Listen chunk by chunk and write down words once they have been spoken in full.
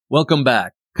Welcome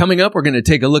back. Coming up, we're going to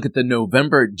take a look at the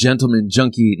November Gentleman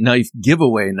Junkie knife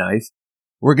giveaway knife.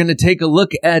 We're going to take a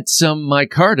look at some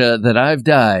micarta that I've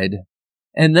dyed,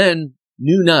 and then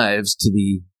new knives to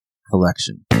the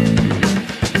collection.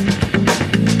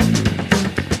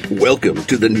 Welcome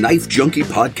to the Knife Junkie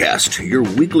Podcast, your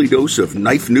weekly dose of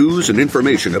knife news and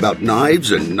information about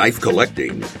knives and knife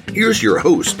collecting. Here's your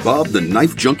host, Bob the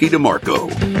Knife Junkie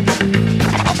DeMarco.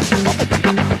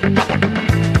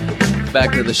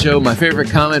 Back to the show. My favorite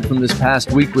comment from this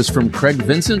past week was from Craig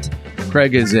Vincent.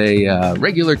 Craig is a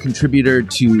regular contributor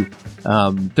to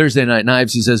Thursday Night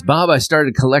Knives. He says, Bob, I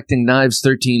started collecting knives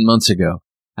 13 months ago.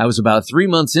 I was about 3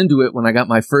 months into it when I got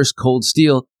my first cold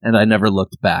steel, and I never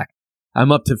looked back.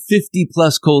 I'm up to 50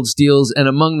 plus cold steels, and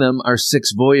among them are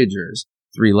 6 Voyagers,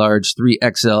 3 large, 3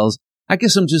 XLs. I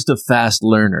guess I'm just a fast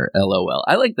learner, LOL.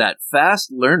 I like that,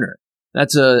 fast learner.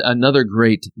 That's another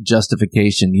great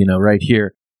justification, right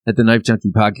here at the Knife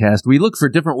Junkie Podcast. We look for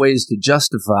different ways to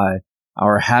justify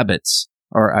our habits,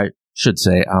 or I should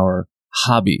say our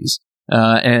hobbies,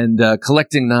 and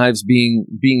collecting knives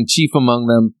being chief among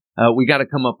them. We got to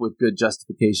come up with good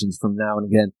justifications from now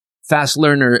and again. Fast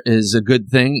learner is a good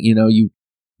thing.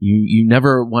 You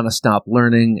never want to stop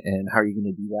learning, and how are you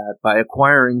going to do that? By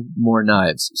acquiring more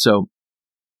knives. So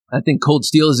I think cold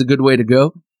steel is a good way to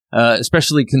go,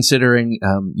 especially considering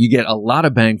you get a lot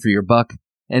of bang for your buck.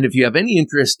 And if you have any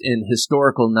interest in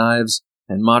historical knives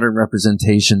and modern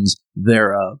representations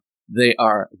thereof, they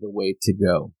are the way to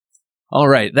go. All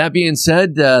right. That being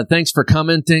said, thanks for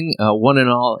commenting. One and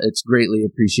all, it's greatly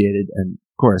appreciated. And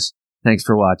of course, thanks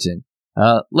for watching.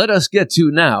 Let us get to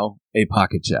now a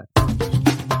pocket check.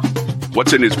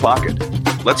 What's in his pocket?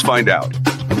 Let's find out.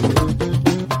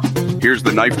 Here's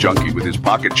the Knife Junkie with his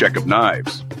pocket check of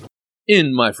knives.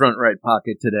 In my front right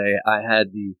pocket today, I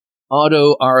had the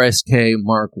Auto RSK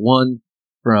Mark I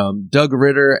from Doug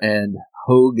Ritter and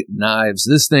Hogue Knives.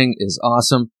 This thing is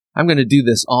awesome. I'm going to do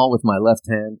this all with my left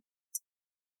hand.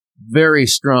 Very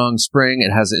strong spring.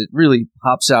 It really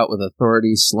pops out with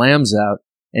authority, slams out,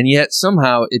 and yet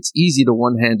somehow it's easy to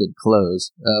one-handed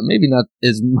close. Maybe not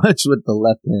as much with the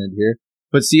left hand here,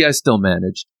 but see, I still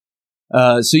managed.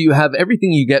 So you have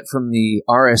everything you get from the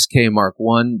RSK Mark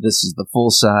I. This is the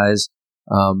full size,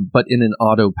 but in an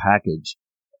auto package.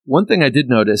 One thing I did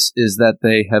notice is that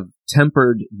they have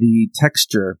tempered the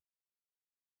texture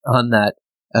on that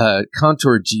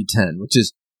Contour G10, which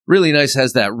is really nice.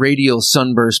 Has that radial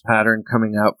sunburst pattern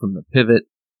coming out from the pivot.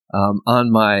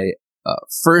 On my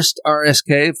first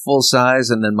RSK, full size,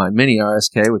 and then my mini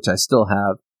RSK, which I still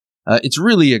have, it's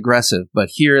really aggressive, but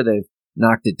here they've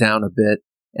knocked it down a bit,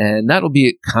 and that'll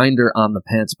be kinder on the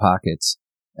pants pockets.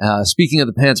 Speaking of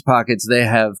the pants pockets, they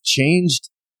have changed,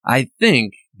 I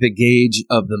think, the gauge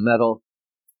of the metal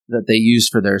that they use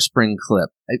for their spring clip.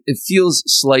 It feels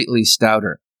slightly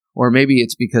stouter, or maybe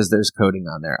it's because there's coating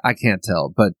on there. I can't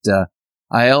tell, but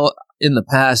in the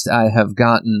past I have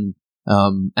gotten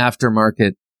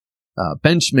aftermarket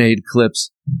Benchmade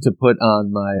clips to put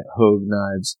on my Hogue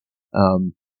knives,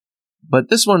 but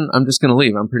this one I'm just going to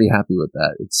leave. I'm pretty happy with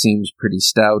that. It seems pretty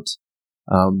stout.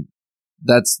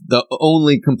 That's the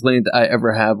only complaint I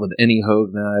ever have with any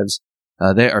Hogue knives.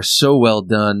 They are so well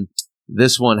done.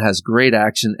 This one has great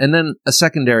action. And then a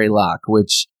secondary lock,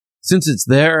 which, since it's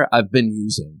there, I've been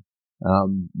using.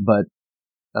 But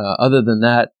other than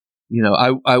that,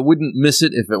 I wouldn't miss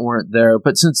it if it weren't there.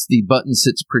 But since the button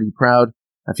sits pretty proud,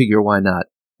 I figure why not?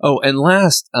 Oh, and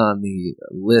last on the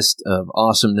list of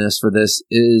awesomeness for this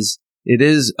is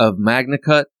of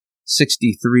MagnaCut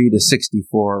 63 to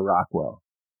 64 Rockwell.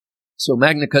 So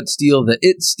MagnaCut steel, the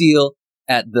IT steel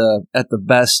at the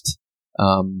best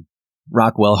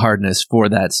Rockwell hardness for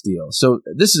that steel. So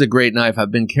this is a great knife.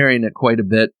 I've been carrying it quite a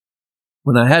bit.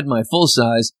 When I had my full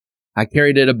size, I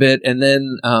carried it a bit, and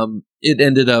then it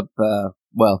ended up,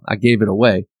 I gave it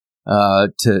away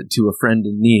to a friend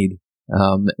in need.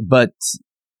 But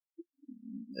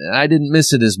I didn't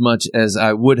miss it as much as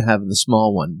I would have the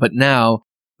small one. But now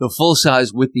the full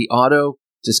size with the auto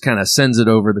just kind of sends it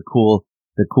over the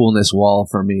coolness wall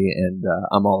for me, and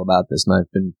I'm all about this knife.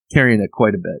 Been carrying it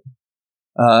quite a bit.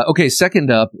 Okay, second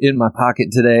up in my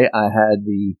pocket today, I had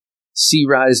the C.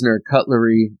 Reisner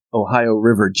Cutlery Ohio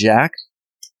River Jack.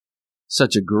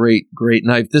 Such a great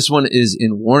knife. This one is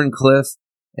in Warncliffe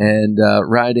and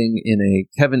riding in a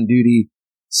Kevin Duty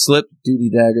slip duty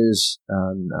daggers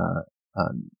on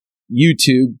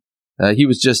YouTube. He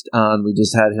was just on. We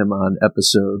just had him on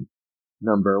episode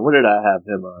number. What did I have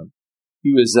him on?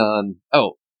 He was on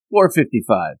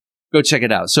 455. Go check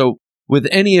it out. So with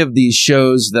any of these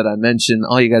shows that I mentioned,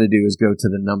 all you got to do is go to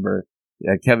the number.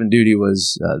 Kevin Duty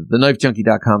was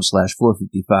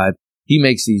thenifejunkie.com/455. he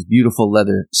makes these beautiful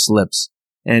leather slips,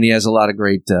 and he has a lot of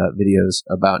great videos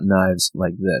about knives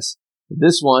like this.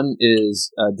 This one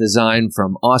is designed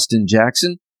from Austin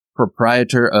Jackson,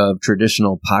 proprietor of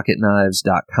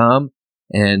TraditionalPocketKnives.com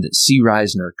and C.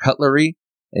 Reisner Cutlery,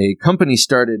 a company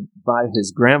started by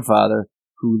his grandfather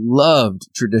who loved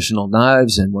traditional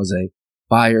knives and was a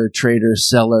buyer, trader,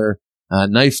 seller,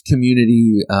 knife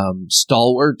community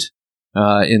stalwart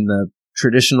in the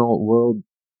traditional world.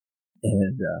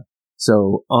 And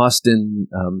so Austin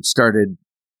started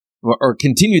or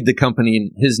continued the company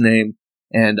in his name,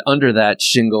 and under that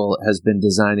shingle has been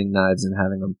designing knives and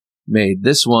having them made.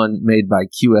 This one made by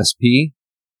QSP.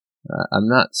 I'm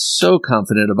not so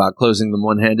confident about closing them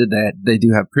one-handed. They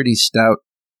do have pretty stout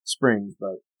springs,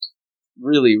 but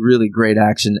really, really great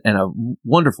action and a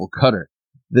wonderful cutter.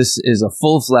 This is a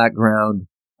full flat ground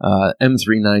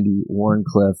M390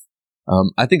 Warncliffe.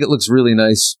 I think it looks really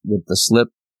nice with the slip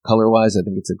color-wise. I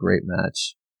think it's a great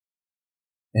match.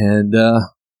 And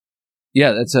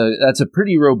yeah, that's a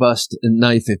pretty robust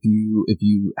knife if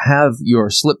you have your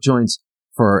slip joints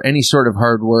for any sort of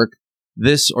hard work.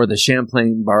 This or the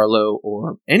Champlain Barlow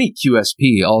or any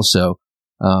QSP also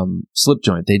slip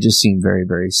joint. They just seem very,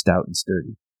 very stout and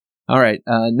sturdy. All right,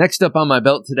 next up on my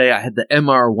belt today, I had the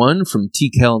MR1 from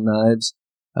T. Kell Knives.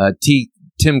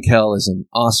 Tim Kell is an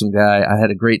awesome guy. I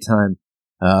had a great time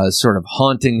sort of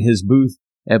haunting his booth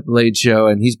at Blade Show,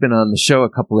 and he's been on the show a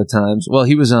couple of times. Well,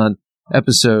 he was on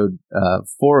episode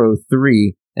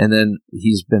 403, and then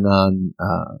he's been on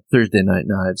Thursday Night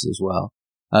Knives as well.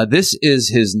 This is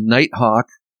his Nighthawk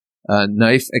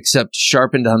knife, except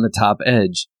sharpened on the top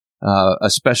edge. A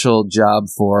special job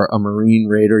for a Marine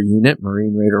Raider unit,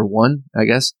 Marine Raider 1, I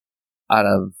guess, out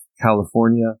of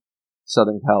California,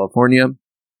 Southern California.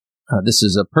 This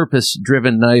is a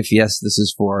purpose-driven knife. Yes, this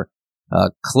is for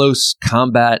close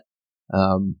combat.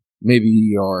 Maybe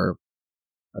you're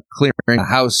clearing a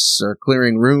house or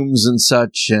clearing rooms and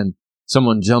such, and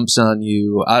someone jumps on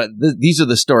you. These are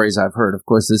the stories I've heard. Of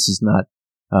course, this is not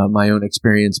my own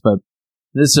experience, but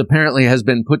this apparently has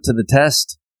been put to the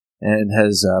test and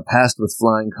has passed with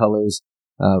flying colors.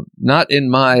 Not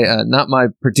my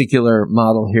particular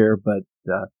model here, but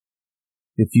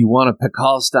if you want a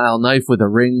Pikal style knife with a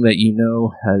ring that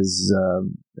has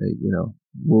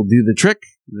will do the trick,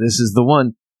 this is the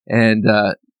one. And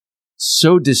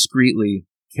so discreetly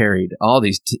carried. All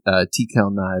these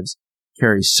T-Cal knives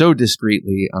carry so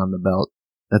discreetly on the belt.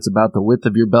 That's about the width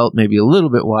of your belt, maybe a little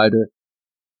bit wider.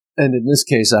 And in this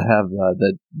case, I have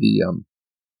the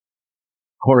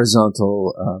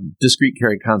horizontal discrete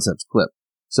carry concepts clip.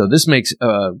 So this makes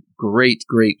a great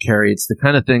carry. It's the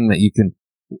kind of thing that you can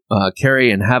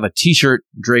carry and have a t-shirt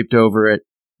draped over it,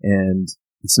 and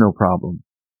it's no problem.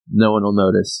 No one will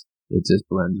notice. It just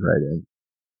blends right in.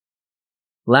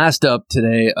 Last up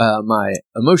today, my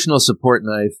emotional support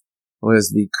knife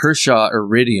was the Kershaw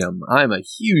Iridium. I'm a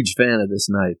huge fan of this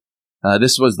knife.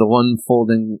 This was the one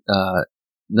folding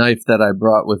knife that I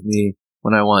brought with me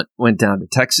when I went down to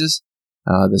Texas.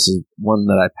 This is one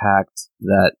that I packed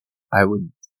that I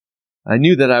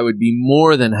knew that I would be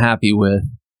more than happy with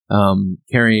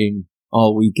carrying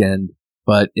all weekend.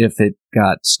 But if it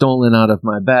got stolen out of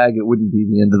my bag, it wouldn't be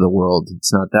the end of the world.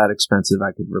 It's not that expensive.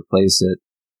 I could replace it.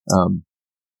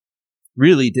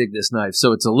 Really dig this knife.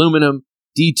 So it's aluminum,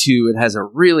 D2. It has a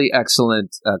really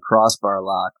excellent crossbar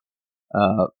lock.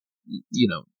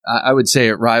 I would say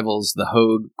it rivals the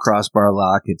Hogue crossbar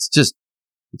lock. It's just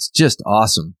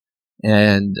awesome.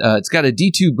 And it's got a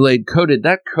D2 blade coated.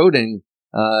 That coating,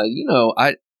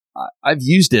 I've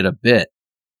used it a bit,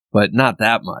 but not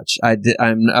that much. I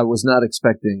was not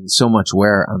expecting so much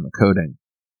wear on the coating.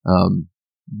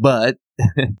 But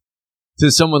to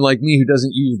someone like me who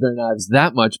doesn't use their knives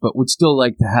that much, but would still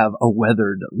like to have a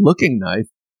weathered looking knife,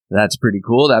 that's pretty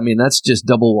cool. I mean, that's just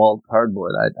double walled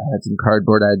cardboard. I had some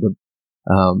cardboard I had to,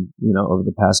 over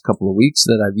the past couple of weeks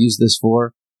that I've used this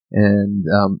for. And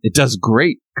it does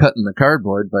great cutting the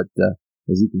cardboard, but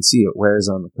as you can see, it wears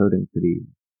on the coating pretty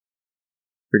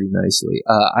nicely.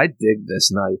 I dig this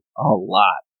knife a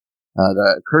lot.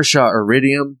 The Kershaw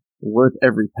Iridium, worth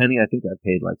every penny. I think I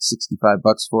paid like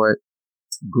 $65 for it.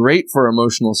 Great for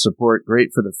emotional support,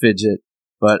 great for the fidget,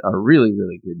 but a really,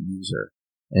 really good user.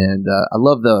 And I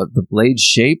love the blade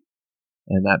shape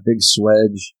and that big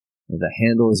swedge. The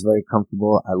handle is very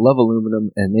comfortable. I love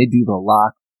aluminum, and they do the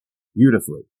lock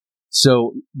beautifully.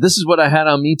 So this is what I had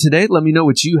on me today. Let me know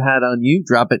what you had on you.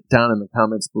 Drop it down in the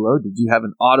comments below. Did you have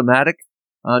an automatic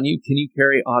on you? Can you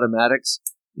carry automatics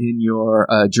in your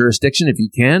jurisdiction? If you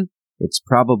can, it's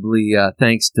probably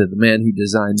thanks to the man who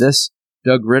designed this,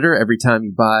 Doug Ritter. Every time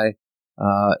you buy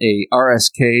a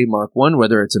RSK Mark 1,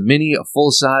 whether it's a mini, a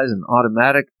full size, an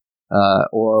automatic,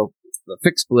 or a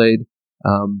fixed blade,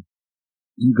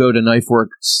 you go to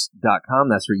knifeworks.com.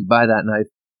 That's where you buy that knife.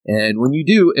 And when you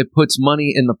do, it puts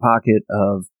money in the pocket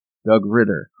of Doug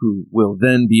Ritter, who will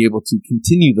then be able to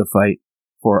continue the fight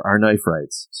for our knife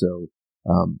rights. So,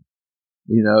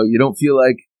 you don't feel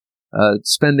like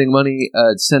spending money,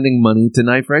 sending money to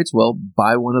knife rights. Well,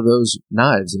 buy one of those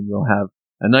knives and you'll have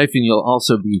a knife, and you'll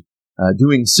also be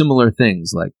doing similar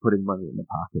things like putting money in the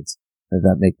pockets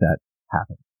that make that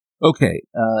happen. Okay,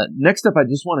 next up, I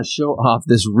just want to show off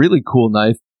this really cool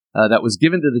knife that was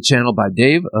given to the channel by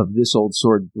Dave of This Old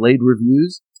Sword Blade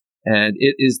Reviews, and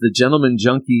it is the Gentleman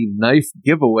Junkie knife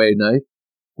giveaway knife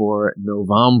for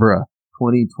November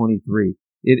 2023.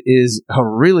 It is a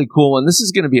really cool one. This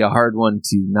is going to be a hard one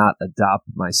to not adopt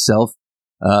myself.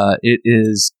 It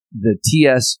is the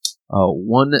TS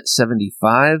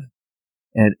 175,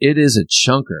 and it is a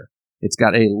chunker. It's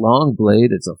got a long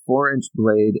blade. It's a 4-inch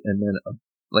blade, and then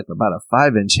about a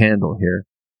 5-inch handle here.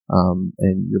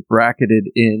 And you're bracketed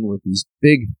in with these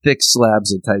big, thick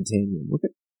slabs of titanium. Look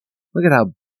at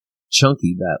how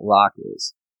chunky that lock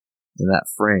is and that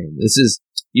frame. This is,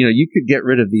 you could get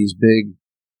rid of these big,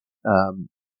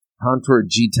 contoured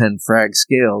G10 frag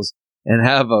scales and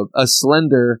have a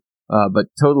slender, but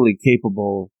totally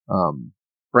capable,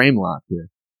 frame lock here.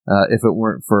 If it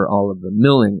weren't for all of the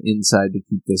milling inside to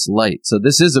keep this light. So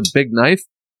this is a big knife,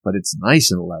 but it's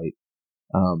nice and light.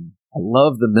 I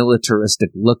love the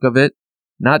militaristic look of it.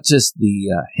 Not just the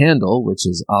handle, which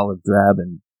is olive drab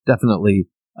and definitely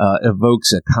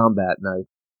evokes a combat knife,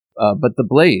 but the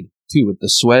blade, too, with the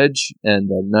swedge and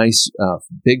the nice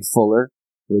big fuller,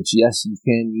 which, yes, you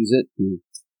can use it to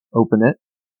open it.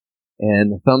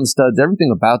 And the thumb studs,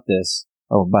 everything about this.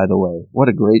 Oh, by the way, what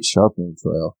a great sharpening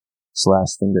trail /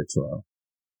 finger trail.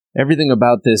 Everything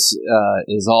about this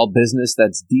is all business.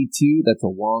 That's D2. That's a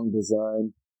Wong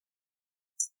design.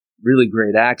 Really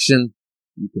great action.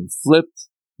 You can flip.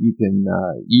 You can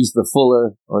use the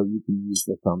fuller, or you can use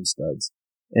the thumb studs.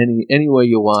 Any way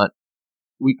you want.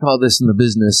 We call this in the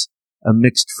business a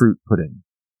mixed fruit pudding.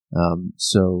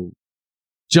 So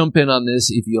jump in on this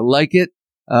if you like it.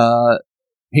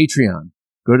 Patreon.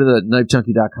 Go to the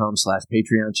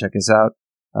knifejunkie.com/Patreon. Check us out.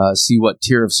 See what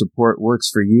tier of support works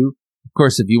for you. Of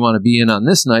course, if you want to be in on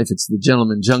this knife, it's the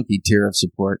Gentleman Junkie tier of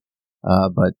support.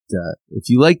 But if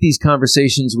you like these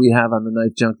conversations we have on the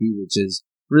Knife Junkie, which is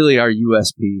really our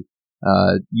USP,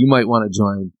 you might want to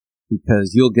join,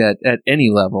 because you'll get, at any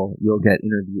level, you'll get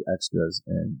interview extras.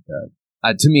 And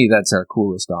to me, that's our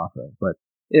coolest offer. But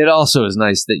it also is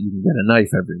nice that you can get a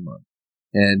knife every month.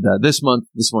 And this month,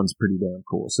 this one's pretty damn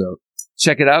cool. So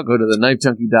check it out. Go to the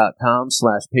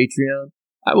knifejunkie.com/Patreon.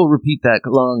 I will repeat that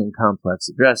long and complex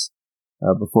address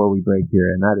before we break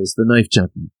here, and that is the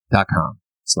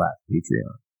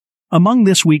knifejunkie.com/Patreon. Among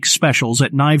this week's specials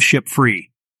at Knives Ship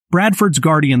Free, Bradford's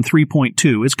Guardian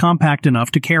 3.2 is compact enough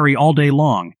to carry all day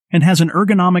long and has an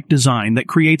ergonomic design that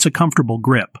creates a comfortable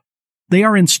grip. They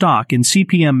are in stock in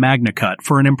CPM MagnaCut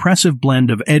for an impressive blend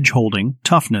of edge holding,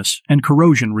 toughness, and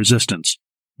corrosion resistance.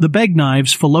 The Beg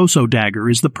Knives Filoso dagger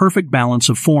is the perfect balance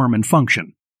of form and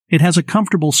function. It has a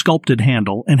comfortable sculpted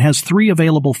handle and has 3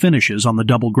 available finishes on the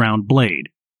double ground blade.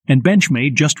 And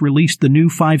Benchmade just released the new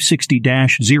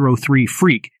 560-03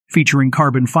 Freak featuring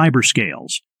carbon fiber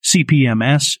scales,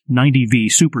 CPMS, 90V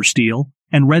Super Steel,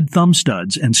 and red thumb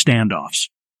studs and standoffs.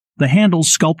 The handle's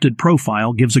sculpted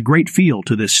profile gives a great feel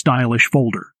to this stylish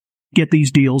folder. Get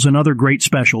these deals and other great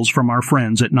specials from our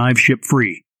friends at Knives Ship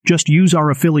Free. Just use our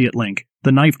affiliate link,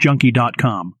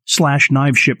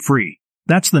 theknifejunkie.com/kniveshipfree.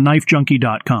 That's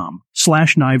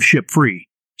theknifejunkie.com/kniveshipfree.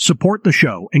 Support the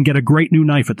show and get a great new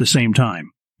knife at the same time.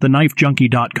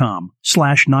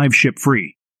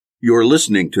 theknifejunkie.com/kniveshipfree. You're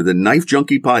listening to the Knife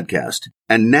Junkie podcast.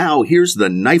 And now here's the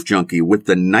Knife Junkie with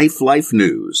the Knife Life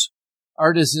News.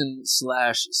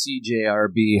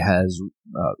 Artisan/CJRB has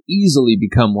easily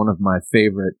become one of my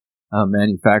favorite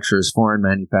manufacturers, foreign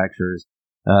manufacturers,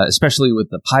 especially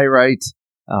with the pyrite.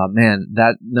 Man,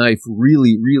 that knife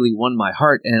really, really won my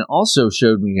heart, and also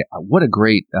showed me what a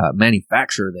great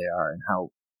manufacturer they are and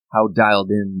how dialed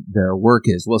in their work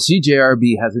is. Well,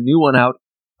 CJRB has a new one out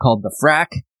called the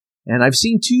Frack, and I've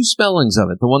seen 2 spellings of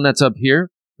it. The one that's up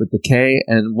here with the K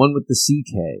and one with the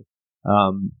CK.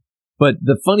 But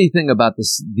the funny thing about the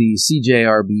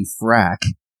CJRB Frack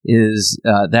is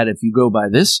that if you go by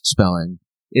this spelling,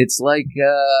 it's like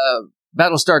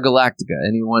Battlestar Galactica.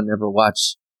 Anyone ever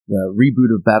watch the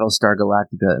reboot of Battlestar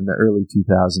Galactica in the early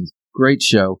 2000s? Great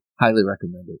show. Highly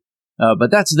recommend it.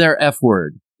 But that's their F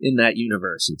word in that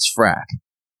universe. It's frack.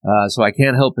 So I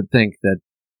can't help but think that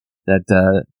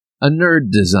a nerd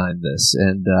designed this,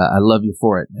 and I love you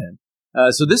for it, man.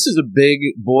 So this is a big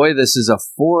boy. This is a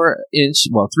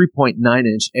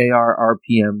 3.9-inch AR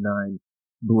RPM 9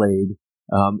 blade.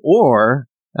 And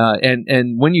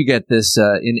when you get this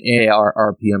in AR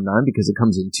RPM 9, because it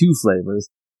comes in two flavors,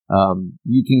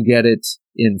 you can get it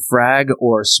in frag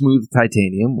or smooth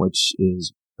titanium, which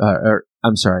is,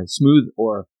 smooth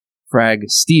or frag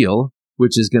steel,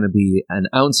 which is going to be an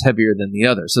ounce heavier than the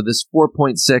other. So this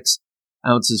 4.6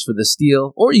 ounces for the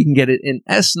steel, or you can get it in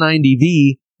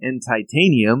S90V and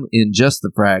titanium in just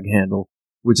the frag handle,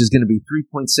 which is going to be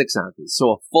 3.6 ounces.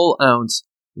 So a full ounce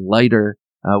lighter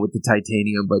with the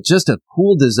titanium, but just a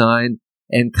cool design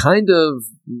and kind of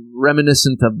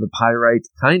reminiscent of the Pyrite,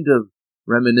 kind of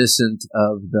reminiscent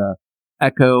of the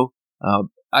Echo.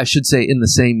 I should say in the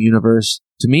same universe.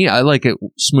 To me, I like it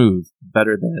smooth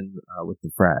better than with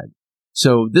the frag.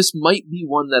 So this might be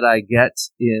one that I get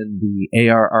in the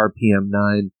AR RPM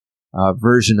 9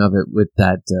 version of it with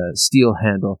that steel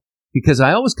handle, because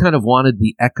I always kind of wanted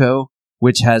the Echo,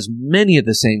 which has many of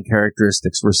the same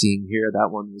characteristics we're seeing here. That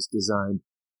one was designed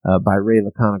by Ray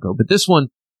Laconico. But this one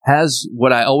has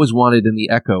what I always wanted in the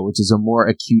Echo, which is a more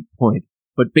acute point.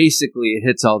 But basically, it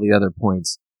hits all the other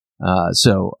points.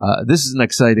 So this is an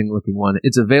exciting looking one.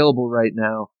 It's available right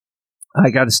now. I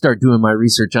got to start doing my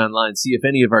research online, see if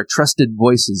any of our trusted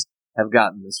voices have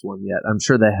gotten this one yet. I'm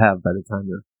sure they have by the time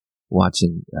they're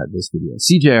watching this video.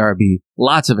 CJRB,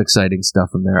 lots of exciting stuff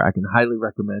from there. I can highly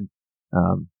recommend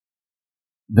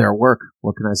their work.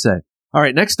 What can I say? All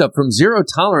right, next up from Zero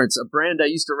Tolerance, a brand I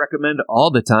used to recommend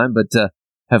all the time, but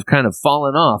have kind of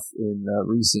fallen off in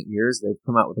recent years. They've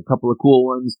come out with a couple of cool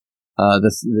ones. The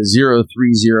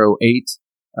 0308,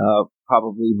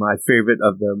 probably my favorite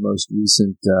of their most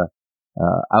recent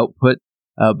output.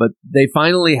 But they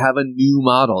finally have a new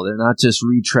model. They're not just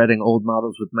retreading old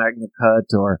models with Magna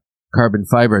Cut or carbon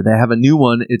fiber. They have a new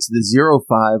one. It's the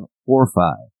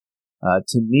 0545.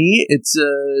 To me, it's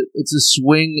a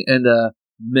swing and a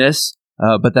miss.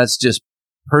 But that's just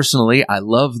personally. I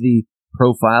love the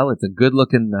profile. It's a good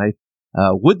looking knife.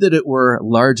 Would that it were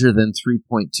larger than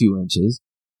 3.2 inches.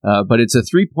 But it's a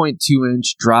 3.2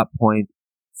 inch drop point,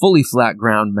 fully flat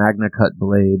ground Magna Cut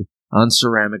blade on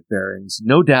ceramic bearings.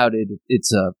 No doubt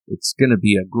it's going to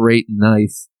be a great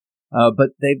knife.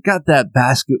 But they've got that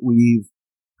basket weave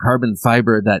carbon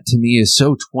fiber that to me is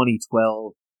so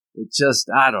 2012. It just,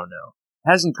 I don't know.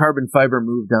 Hasn't carbon fiber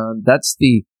moved on? That's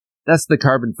the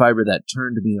carbon fiber that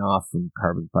turned me off from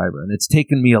carbon fiber. And it's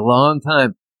taken me a long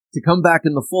time to come back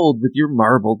in the fold with your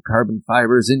marbled carbon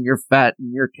fibers and your fat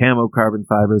and your camo carbon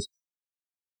fibers.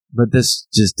 But this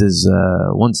just is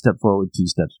one step forward, two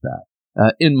steps back,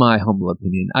 in my humble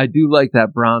opinion. I do like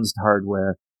that bronzed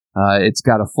hardware. It's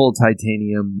got a full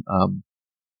titanium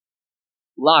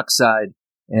lock side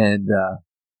and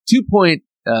 2.2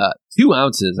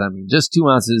 ounces. I mean, just 2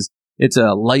 ounces. It's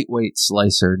a lightweight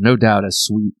slicer, no doubt a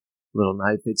sweet little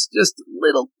knife. It's just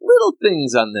little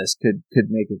things on this could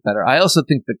make it better. I also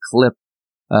think the clip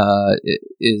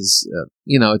is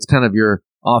it's kind of your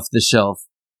off the shelf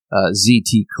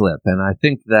ZT clip, and I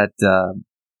think that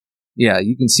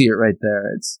you can see it right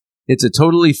there. It's a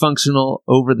totally functional,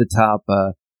 over the top.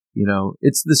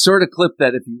 It's the sort of clip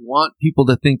that if you want people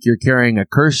to think you're carrying a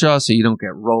Kershaw so you don't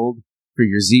get rolled for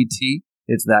your ZT,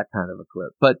 it's that kind of a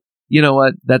clip. But you know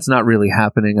what? That's not really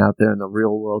happening out there in the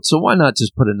real world. So why not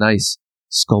just put a nice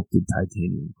sculpted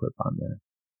titanium clip on there?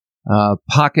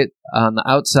 Pocket on the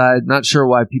outside. Not sure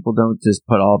why people don't just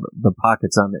put all the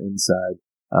pockets on the inside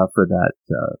for that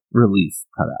relief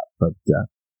cutout. But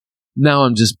now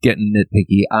I'm just getting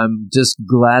nitpicky. I'm just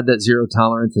glad that Zero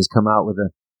Tolerance has come out with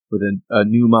a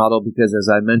new model, because as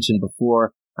I mentioned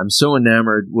before, I'm so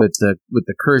enamored with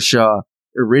the Kershaw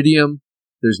Iridium.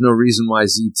 There's no reason why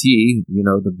ZT,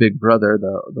 the big brother,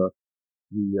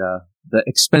 the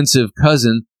expensive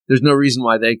cousin, there's no reason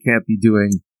why they can't be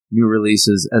doing new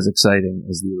releases as exciting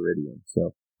as the Iridium.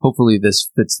 So hopefully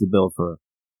this fits the bill for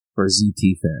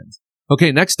ZT fans.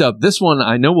 Okay, next up, this one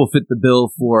I know will fit the bill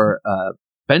for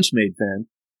Benchmade fans,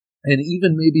 and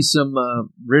even maybe some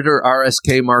Ritter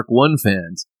RSK Mark I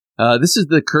fans. This is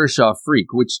the Kershaw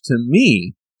Freak, which to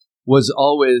me was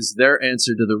always their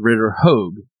answer to the Ritter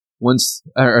Hogue.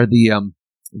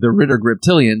 The Ritter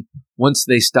Griptilian, once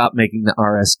they stopped making the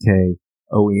RSK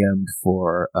OEM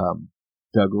for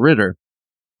Doug Ritter.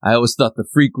 I always thought the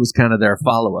Freak was kind of their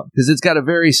follow-up, because it's got a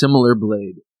very similar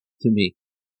blade to me.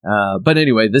 But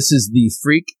anyway, this is the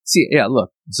Freak. See, yeah,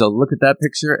 look. So look at that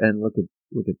picture and look at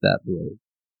that blade.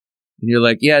 And you're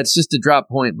like, yeah, it's just a drop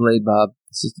point blade, Bob.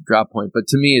 It's just a drop point. But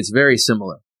to me, it's very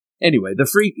similar. Anyway, the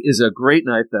Freak is a great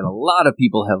knife that a lot of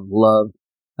people have loved.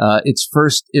 Its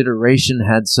first iteration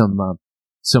had some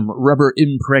rubber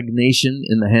impregnation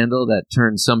in the handle that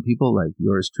turned some people, like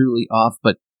yours truly, off,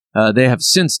 but they have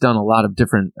since done a lot of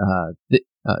different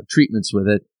treatments with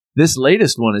it. This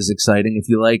latest one is exciting if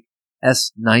you like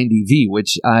S90V,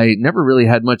 which I never really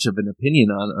had much of an opinion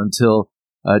on until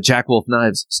Jack Wolf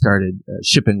Knives started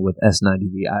shipping with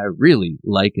S90V. I really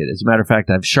like it. As a matter of fact,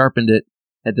 I've sharpened it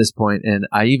at this point, and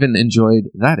I even enjoyed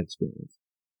that experience.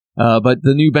 But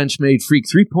the new Benchmade Freak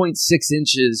 3.6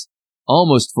 inches,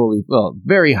 almost fully, well,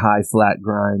 very high flat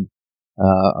grind,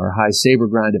 or high saber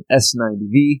grind of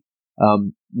S90V.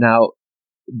 Now,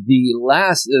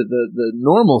 the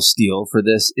normal steel for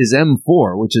this is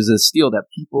M4, which is a steel that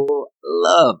people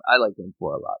love. I like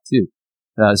M4 a lot too.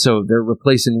 So they're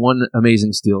replacing one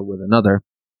amazing steel with another.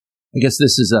 I guess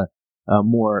this is a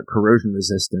more corrosion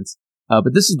resistance.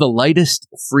 But this is the lightest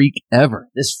Freak ever.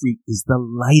 This Freak is the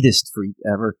lightest Freak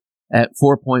ever at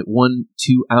 4.12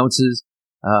 ounces.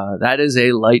 That is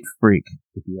a light Freak,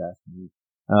 if you ask me.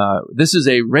 This is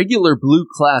a regular blue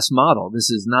class model. This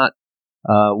is not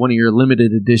one of your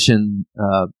limited edition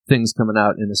things coming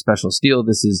out in a special steel.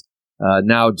 This is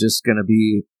now just going to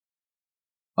be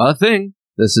a thing.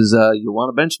 This is, you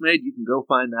want a Benchmade, you can go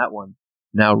find that one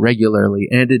now regularly,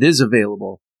 and it is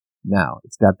available now.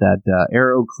 It's got that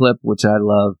arrow clip, which I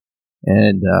love,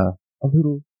 and a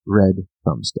little red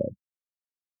thumbstud.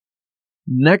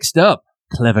 Next up,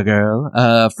 Clever Girl,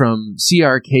 from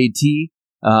CRKT,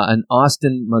 an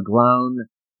Austin McGlown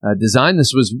design.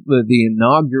 This was the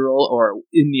inaugural, or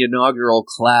in the inaugural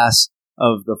class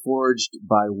of the Forged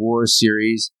by War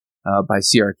series by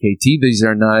CRKT. These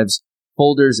are knives,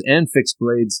 folders, and fixed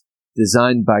blades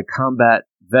designed by combat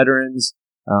veterans,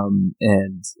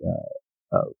 and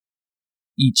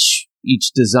each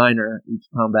designer, each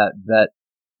combat vet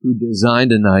who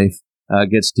designed a knife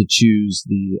gets to choose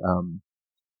the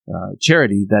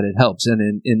charity that it helps.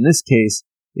 And in this case,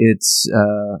 it's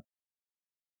the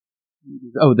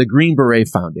Green Beret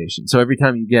Foundation. So every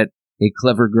time you get a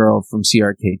Clever Girl from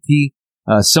CRKT,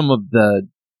 some of the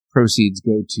proceeds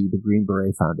go to the Green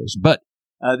Beret Foundation. But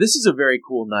this is a very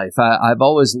cool knife. I've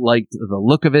always liked the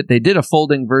look of it. They did a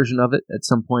folding version of it at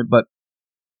some point, but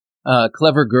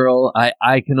Clever Girl,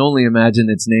 I can only imagine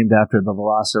it's named after the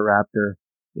Velociraptor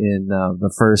in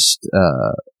the first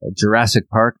Jurassic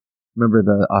Park. Remember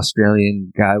the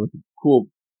Australian guy with the cool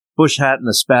bush hat and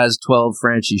the Spaz 12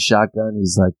 Franchi shotgun?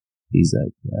 He's like,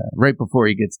 right before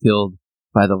he gets killed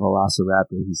by the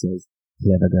Velociraptor, he says,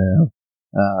 "Clever Girl."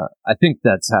 I think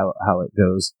that's how it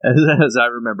goes, as I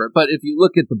remember it. But if you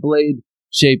look at the blade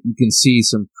shape, you can see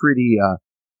some pretty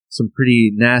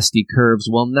nasty curves.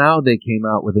 Well, now they came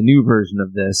out with a new version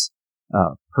of this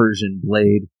Persian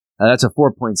blade. That's a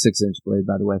 4.6 inch blade,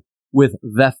 by the way, with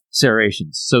Veth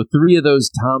serrations. So 3 of those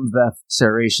Tom Veth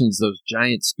serrations, those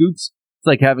giant scoops. It's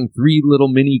like having 3 little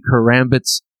mini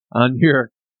karambits on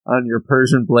your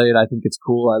Persian blade. I think it's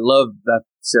cool. I love Veth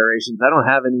serrations. I don't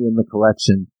have any in the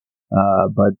collection,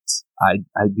 but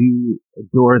I do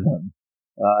adore them,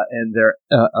 and their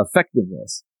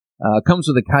effectiveness. Comes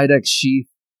with a Kydex sheath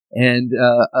and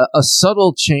a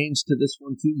subtle change to this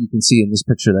one too. You can see in this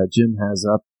picture that Jim has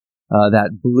up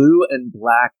that blue and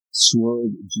black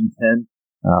swirled G10,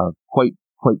 quite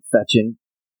fetching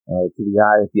to the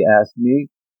eye, if you ask me.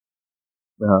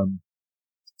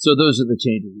 So those are the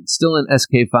changes. It's still an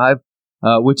SK5,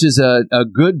 which is a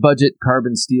good budget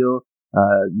carbon steel.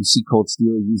 You see Cold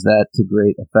Steel use that to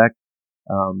great effect.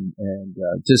 And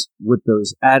just with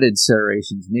those added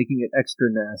serrations, making it extra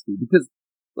nasty. Because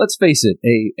let's face it,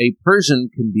 a Persian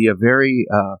can be a very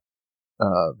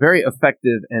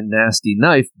effective and nasty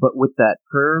knife, but with that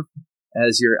curve,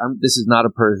 this is not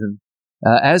a Persian,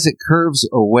 as it curves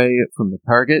away from the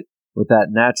target with that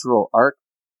natural arc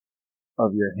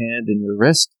of your hand and your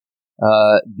wrist,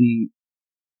 the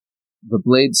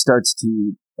blade starts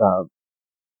to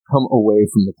come away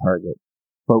from the target.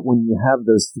 But when you have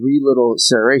those 3 little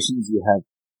serrations, you have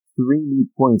 3 new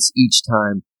points each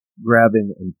time,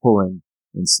 grabbing and pulling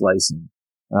and slicing.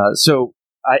 So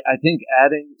I think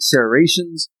adding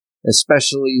serrations,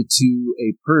 especially to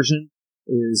a Persian,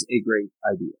 is a great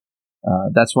idea.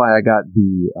 That's why I got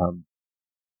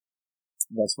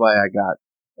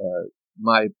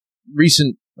my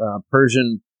recent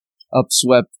Persian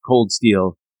upswept Cold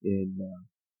Steel in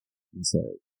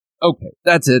Sarah. Okay,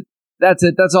 that's it.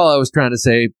 That's all I was trying to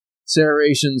say.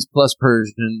 Serrations plus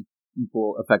Persian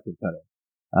equal effective cutting.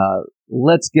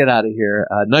 Let's get out of here.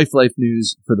 Knife Life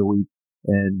news for the week,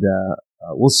 and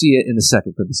we'll see you in a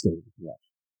second for the state of the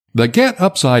collection. The Get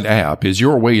Upside app is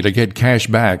your way to get cash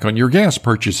back on your gas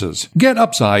purchases. Get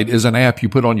Upside is an app you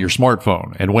put on your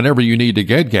smartphone, and whenever you need to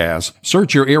get gas,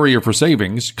 search your area for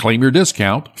savings, claim your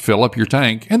discount, fill up your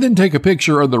tank, and then take a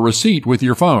picture of the receipt with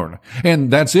your phone. And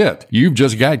that's it. You've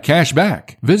just got cash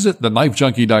back. Visit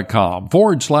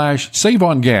thenifejunkie.com/save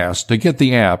on gas to get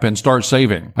the app and start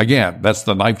saving. Again, that's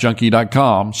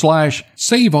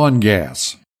thenifejunkie.com/save on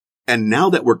gas. And now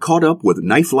that we're caught up with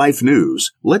Knife Life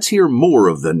news, let's hear more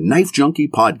of the Knife Junkie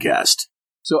podcast.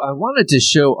 So I wanted to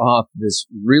show off this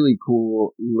really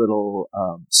cool little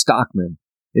Stockman.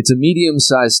 It's a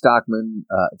medium-sized Stockman.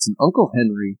 It's an Uncle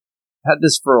Henry. Had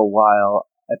this for a while.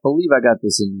 I believe I got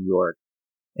this in New York.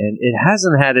 And it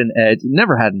hasn't had an edge. It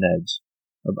never had an edge.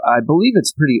 I believe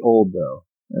it's pretty old, though.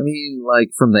 I mean,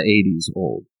 like from the 80s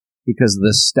old. Because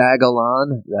the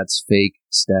Stag-Alon, that's fake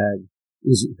stag,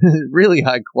 is really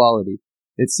high quality.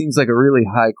 It seems like a really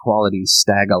high quality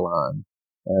Stag-Alon,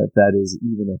 if that is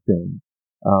even a thing.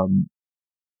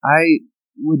 I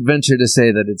would venture to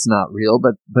say that it's not real,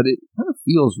 but it kind of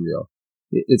feels real.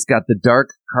 It's got the dark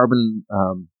carbon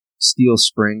steel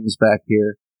springs back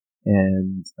here,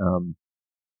 and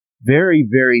very,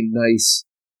 very nice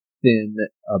thin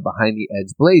behind the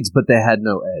edge blades, but they had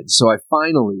no edge. So I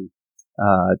finally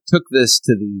took this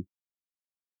to the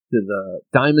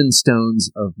diamond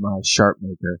stones of my sharp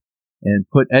maker and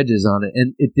put edges on it,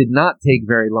 and it did not take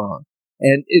very long.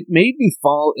 And it made me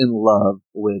fall in love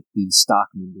with the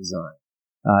Stockman design.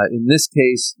 In this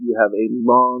case, you have a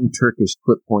long Turkish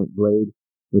clip point blade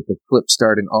with the clip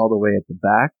starting all the way at the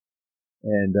back.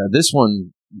 And this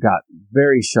one got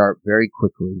very sharp very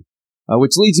quickly,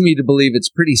 which leads me to believe it's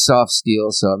pretty soft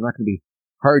steel, so I'm not going to be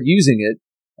hard using it.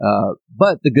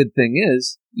 But the good thing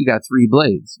is, you got 3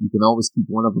 blades. You can always keep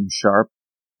one of them sharp,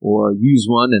 or use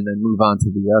one and then move on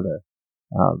to the other.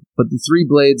 But the 3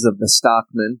 blades of the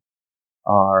Stockman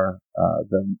are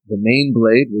the main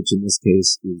blade, which in this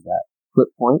case is that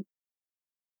clip point.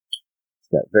 It's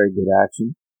got very good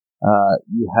action.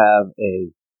 You have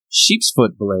a sheep's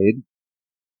foot blade,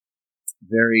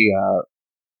 very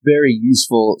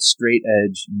useful straight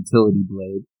edge utility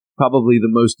blade, probably the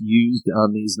most used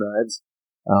on these knives.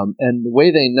 And the way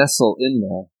they nestle in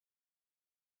there,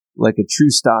 like a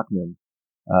true Stockman,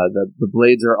 the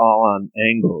blades are all on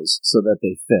angles so that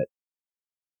they fit.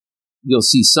 You'll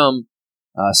see some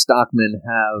Stockmen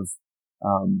have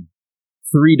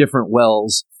 3 different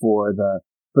wells for the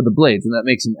blades, and that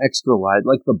makes them extra wide,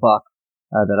 like the Buck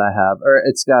that I have. Or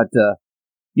it's got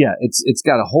it's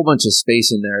got a whole bunch of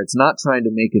space in there. It's not trying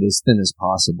to make it as thin as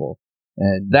possible,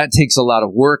 and that takes a lot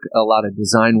of work, a lot of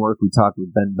design work. We talked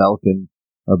with Ben Belkin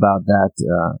about that,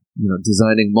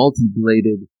 designing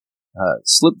multi-bladed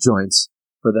slip joints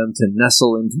for them to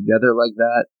nestle in together like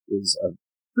that is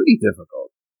pretty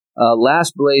difficult.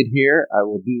 Last blade here, I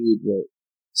will do the,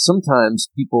 sometimes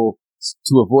people,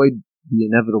 to avoid the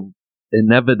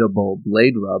inevitable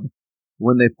blade rub,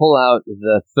 when they pull out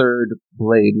the 3rd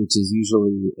blade, which is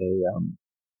usually a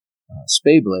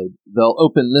spay blade, they'll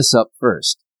open this up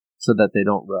first so that they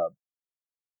don't rub.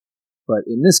 But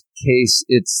in this case,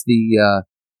 it's the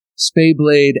spay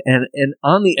blade, and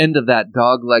on the end of that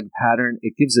dog leg pattern,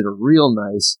 it gives it a real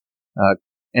nice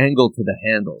angle to the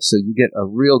handle. So you get a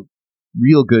real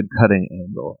good cutting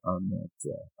angle on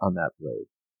that blade.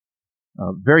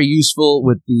 Very useful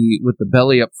with the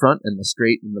belly up front and the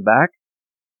straight in the back.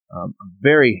 I'm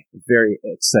very, very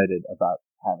excited about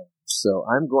having this. So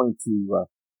I'm going to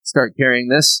start carrying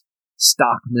this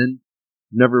Stockman.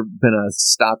 Never been a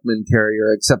Stockman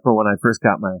carrier except for when I first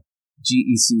got my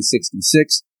GEC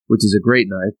 66, which is a great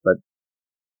knife, but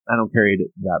I don't carry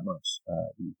it that much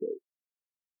these days.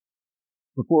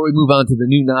 Before we move on to the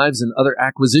new knives and other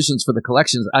acquisitions for the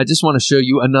collections, I just want to show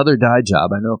you another dye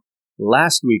job. I know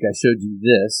last week I showed you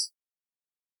this.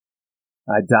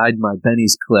 I dyed my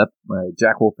Benny's clip, my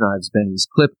Jack Wolf Knives Benny's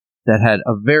clip, that had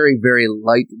a very, very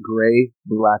light gray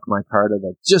black micarta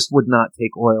that just would not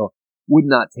take oil, would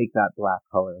not take that black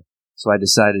color. So I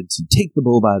decided to take the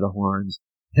bull by the horns,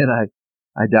 and I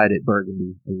dyed it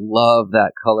burgundy. I love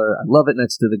that color. I love it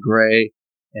next to the gray,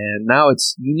 and now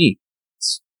it's unique.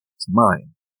 It's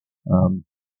mine.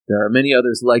 There are many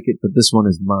others like it, but this one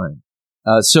is mine.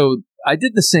 So I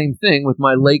did the same thing with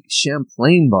my Lake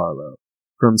Champlain Barlow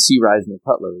from C. Reisner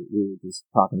Cutlery. We were just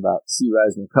talking about C.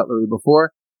 Reisner Cutlery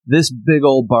before. This big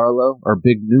old Barlow, or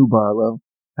big new Barlow,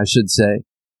 I should say,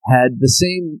 had the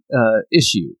same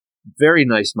issue. Very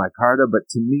nice micarta, but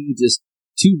to me just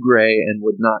too gray and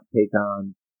would not take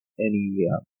on any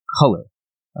color,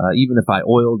 even if I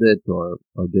oiled it or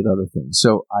did other things.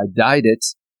 So I dyed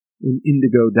it in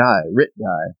indigo dye, RIT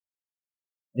dye.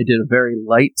 I did a very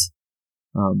light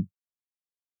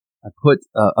I put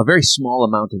a very small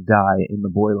amount of dye in the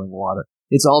boiling water.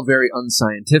 It's all very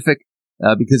unscientific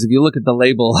because if you look at the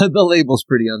label, the label's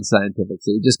pretty unscientific.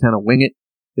 So you just kind of wing it.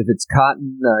 If it's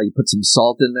cotton, you put some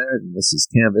salt in there, and this is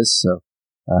canvas, so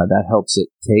that helps it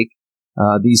take.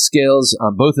 These scales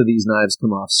on both of these knives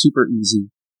come off super easy,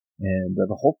 and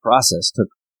the whole process took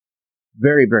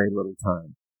very, very little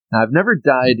time. Now, I've never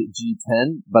dyed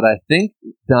G10, but I think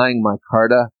dyeing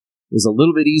micarta is a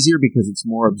little bit easier because it's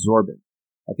more absorbent.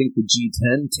 I think the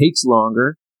G10 takes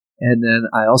longer, and then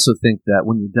I also think that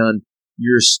when you're done,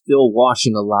 you're still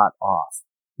washing a lot off.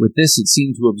 With this, it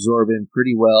seemed to absorb in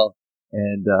pretty well,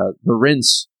 and the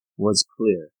rinse was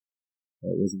clear.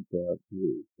 It wasn't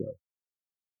blue. So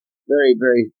very,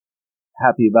 very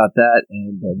happy about that,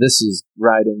 and this is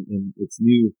riding in its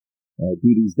new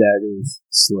Duty's Daggers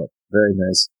slip. Very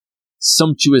nice.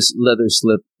 Sumptuous leather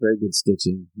slip. Very good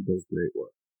stitching. He does great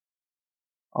work.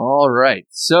 All right,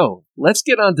 so let's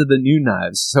get on to the new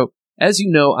knives. So, as you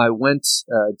know, I went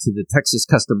to the Texas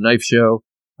Custom Knife Show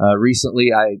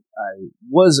recently. I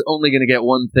was only going to get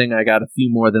one thing. I got a few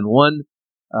more than one,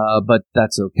 but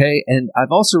that's okay. And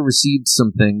I've also received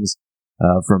some things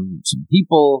from some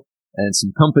people and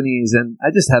some companies, and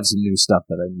I just have some new stuff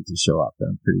that I need to show off that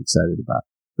I'm pretty excited about.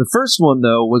 The first one,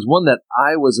 though, was one that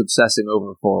I was obsessing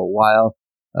over for a while.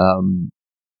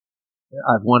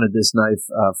 I've wanted this knife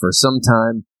for some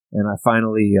time, and I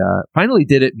finally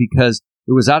did it because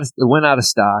it went out of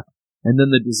stock, and then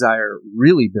the desire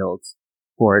really built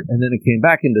for it, and then it came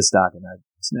back into stock, and I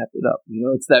snapped it up. You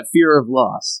know, it's that fear of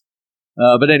loss.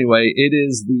 But anyway, it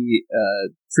is the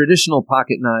Traditional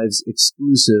Pocket Knives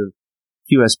exclusive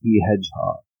QSP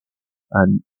Hedgehog.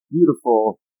 A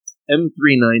beautiful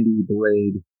M390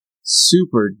 blade,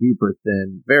 super duper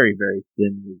thin, very, very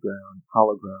thin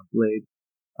hollow ground blade.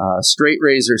 Straight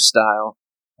razor style,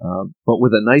 but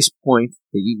with a nice point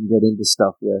that you can get into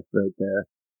stuff with right there.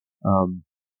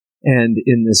 And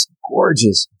in this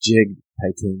gorgeous jigged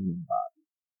titanium body.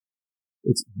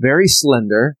 It's very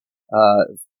slender.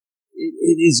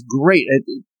 It is great.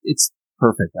 It's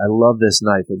perfect. I love this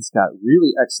knife. It's got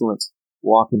really excellent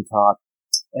walk and talk.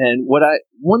 And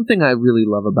one thing I really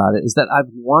love about it is that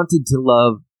I've wanted to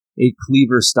love a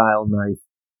cleaver style knife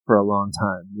for a long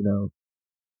time, you know,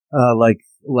 like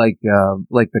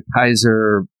the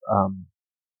Kaiser,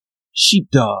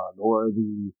 Sheepdog or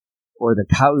the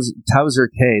Towser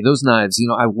K, those knives, you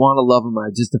know, I want to love them.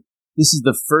 This is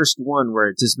the first one where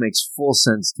it just makes full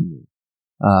sense to me.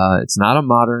 It's not a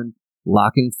modern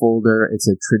locking folder. It's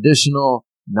a traditional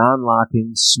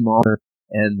non-locking, smaller,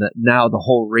 and now the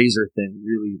whole razor thing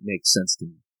really makes sense to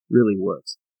me. Really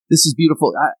works. This is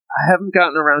beautiful. I haven't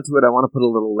gotten around to it. I want to put a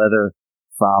little leather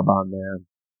fob on there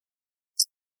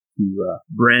to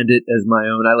brand it as my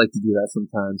own. I like to do that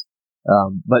sometimes.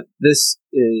 But this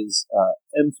is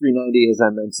M390, as I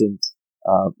mentioned.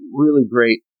 Really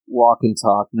great walk and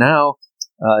talk. Now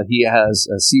he has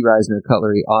C. Reisner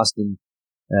Cutlery, Austin,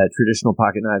 Traditional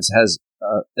Pocket Knives, has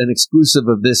an exclusive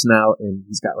of this now, and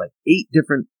he's got like 8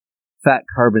 different fat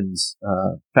carbon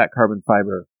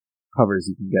fiber covers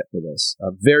you can get for this.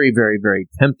 Very, very, very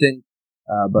tempting.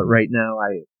 But right now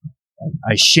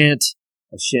I shan't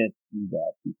do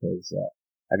that because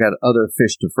I got other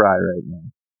fish to fry right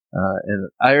now. And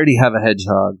I already have a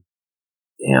hedgehog.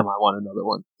 Damn, I want another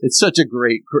one. It's such a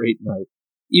great, great knife.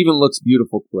 Even looks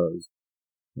beautiful closed.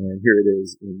 And here it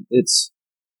is in its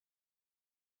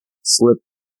slip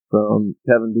from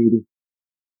Kevin Beauty.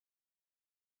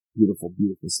 Beautiful,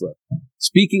 beautiful slip.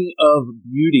 Speaking of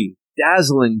beauty,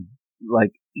 dazzling,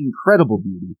 like incredible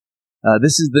beauty.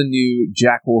 This is the new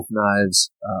Jack Wolf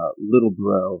Knives, Little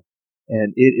Bro.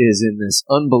 And it is in this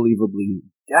unbelievably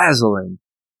dazzling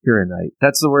Kyanite.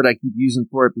 That's the word I keep using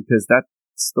for it because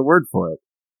that's the word for it.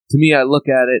 To me, I look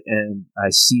at it and I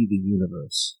see the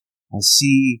universe. I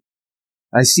see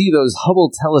those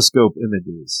Hubble telescope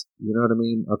images. You know what I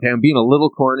mean? Okay, I'm being a little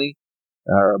corny,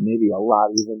 or maybe a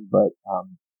lot even, but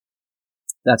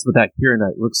that's what that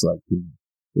Kyanite looks like to me.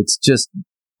 It's just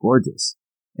gorgeous.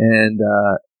 And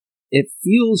it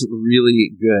feels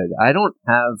really good. I don't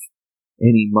have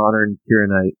any modern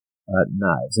Kyanite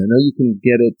knives. I know you can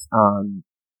get it on,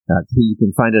 you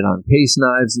can find it on Case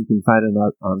Knives, you can find it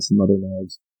on some other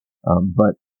knives,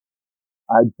 but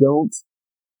I don't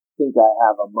think I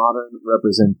have a modern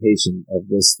representation of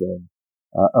this thing,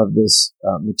 of this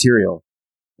material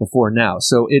before now.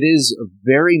 So it is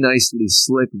very nicely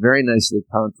slick, very nicely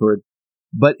contoured,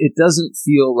 but it doesn't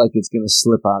feel like it's going to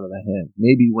slip out of the hand.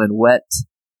 Maybe when wet,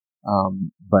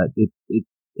 but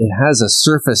it has a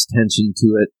surface tension to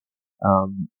it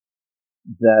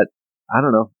that, I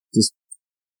don't know, just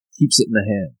keeps it in the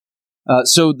hand.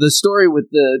 So the story with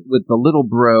the little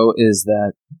bro is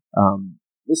that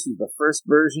this was the first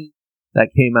version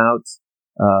that came out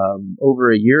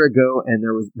over a year ago, and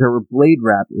there were blade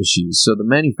wrap issues. So the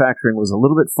manufacturing was a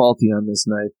little bit faulty on this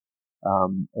knife,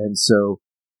 and so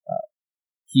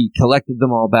he collected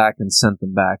them all back and sent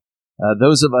them back.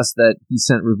 Those of us that he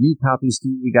sent review copies to,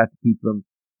 we got to keep them.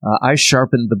 I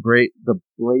sharpened the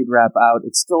blade wrap out.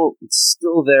 It's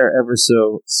still there ever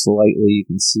so slightly. You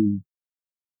can see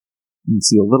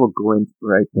a little glint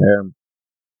right there.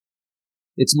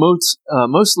 It's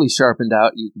mostly sharpened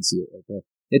out. You can see it right there.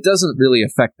 It doesn't really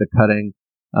affect the cutting,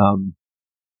 and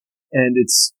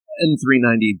it's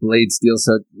N390 blade steel,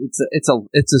 so it's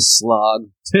a slog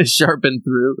to sharpen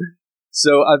through.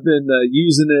 So I've been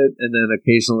using it and then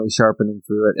occasionally sharpening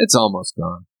through it. It's almost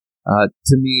gone.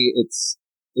 To me, it's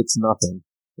nothing.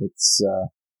 It's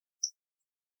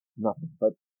nothing.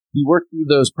 But he worked through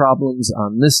those problems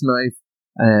on this knife,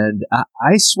 and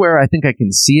I swear I think I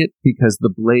can see it because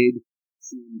the blade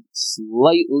seemed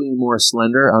slightly more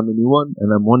slender on the new one,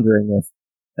 and I'm wondering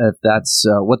if that's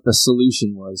what the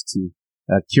solution was to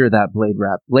cure that blade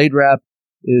wrap. Blade wrap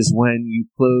is when you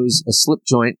close a slip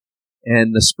joint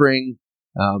and the spring,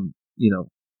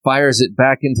 fires it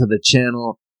back into the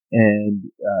channel, and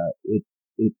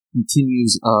it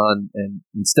continues on, and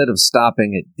instead of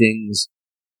stopping, it dings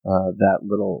that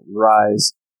little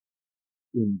rise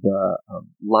in the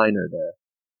liner there.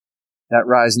 That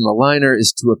rise in the liner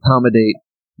is to accommodate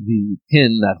the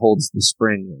pin that holds the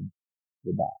spring in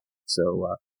the back.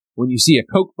 So when you see a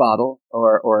Coke bottle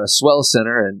or a swell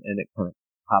center and it kind of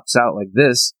pops out like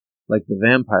this, like the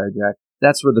Vampire Jack,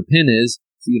 that's where the pin is,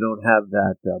 so you don't have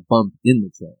that bump in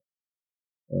the channel.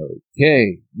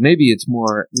 Okay, maybe it's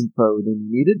more info than you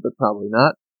needed, but probably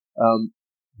not.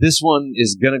 This one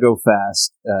is going to go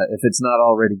fast. If it's not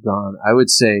already gone, I would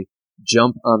say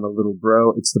jump on the little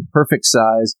bro. It's the perfect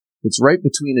size. It's right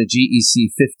between a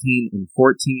GEC 15 and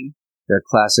 14. They're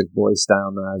classic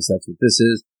boy-style knives. That's what this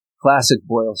is. Classic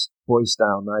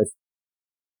boy-style knife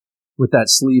with that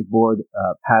sleeve board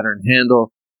pattern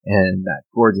handle and that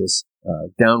gorgeous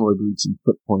downward reaching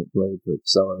foot point blade for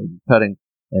accelerated cutting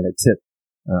and a tip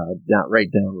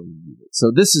right down where you need it.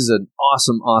 So this is an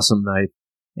awesome knife.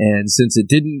 And since it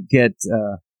didn't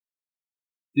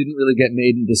really get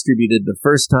made and distributed the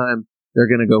first time, they're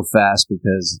going to go fast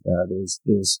because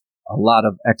there's a lot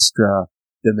of extra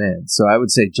demand. So I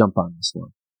would say jump on this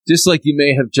one. Just like you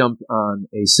may have jumped on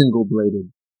a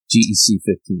single-bladed GEC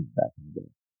 15 back in the day.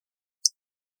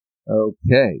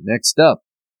 Okay, next up.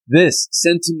 This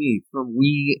sent to me from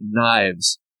We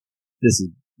Knives. This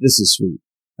is sweet.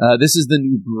 This is the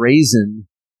new Brazen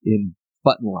in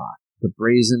button lock. The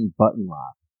Brazen button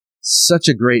lock. Such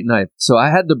a great knife. So I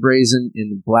had the Brazen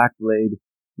in black blade,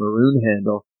 maroon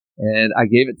handle, and I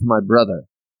gave it to my brother.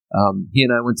 He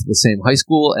and I went to the same high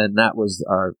school, and that was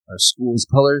our school's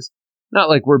colors. Not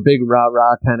like we're big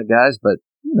rah-rah kind of guys, but,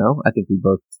 I think we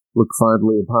both look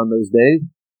fondly upon those days.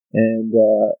 And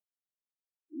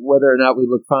whether or not we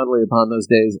look fondly upon those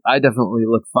days, I definitely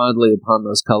look fondly upon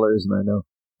those colors, and I know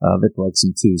Vic likes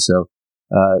them too. So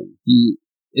he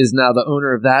is now the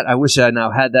owner of that. I wish I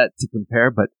now had that to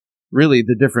compare, but really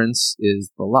the difference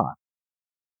is the lock.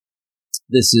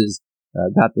 This is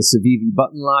got the Civivi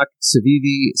button lock.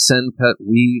 Civivi, Sencut,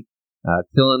 We,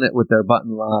 killing it with their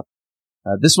button lock.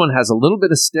 This one has a little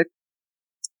bit of stick.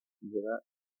 You hear that?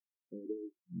 There it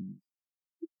is.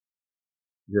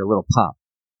 You hear a little pop.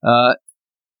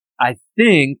 I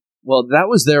think, that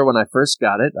was there when I first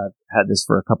got it. I've had this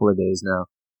for a couple of days now.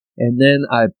 And then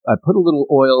I put a little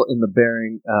oil in the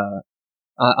bearing,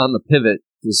 on the pivot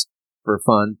just for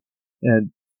fun.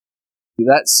 And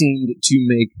that seemed to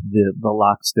make the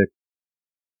lock stick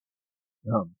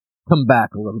come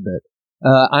back a little bit.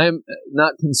 I'm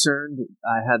not concerned.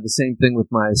 I had the same thing with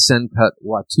my Sencut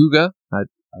Watuga,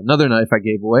 another knife I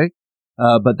gave away.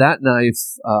 But that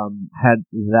knife had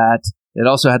that. It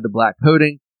also had the black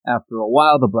coating. After a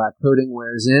while, the black coating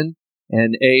wears in,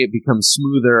 and it becomes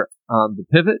smoother on the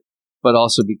pivot, but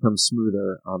also becomes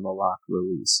smoother on the lock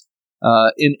release.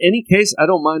 In any case, I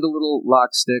don't mind a little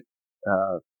lock stick.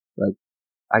 Like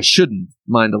I shouldn't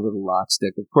mind a little lock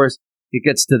stick. Of course, it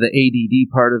gets to the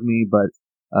ADD part of me, but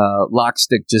lock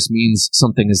stick just means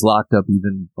something is locked up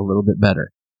even a little bit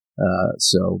better.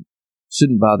 So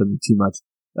shouldn't bother me too much.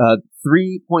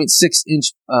 3.6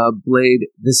 inch blade.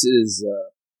 This is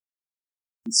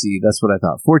see, that's what I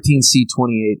thought.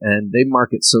 14C28N. They mark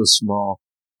it so small,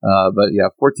 but yeah,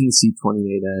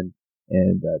 14C28N,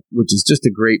 and which is just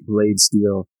a great blade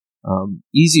steel.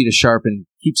 Easy to sharpen,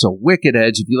 keeps a wicked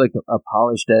edge. If you like a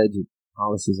polished edge, it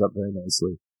polishes up very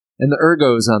nicely. And the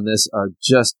ergos on this are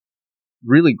just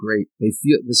really great.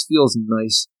 This feels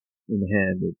nice in the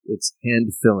hand. It's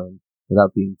hand filling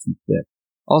without being too thick.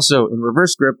 Also, in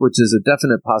reverse grip, which is a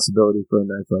definite possibility for a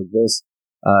knife like this,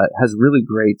 has really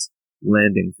great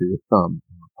landing for your thumb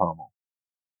and pommel.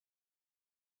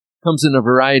 Comes in a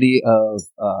variety of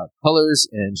colors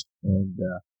and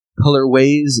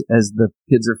colorways, as the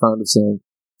kids are fond of saying.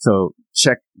 So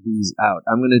check these out.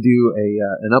 I'm going to do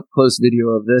an up close video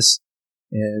of this,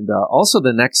 and also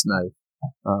the next knife,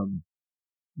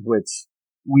 which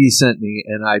we sent me,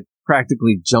 and I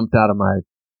practically jumped out of my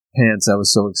pants. I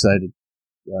was so excited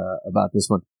about this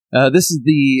one. This is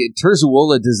the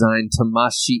Terzuola design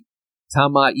Tamaishii,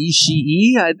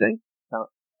 I think.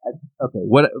 Okay,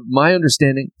 what my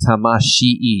understanding,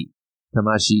 Tamaishii.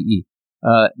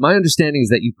 My understanding is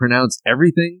that you pronounce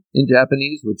everything in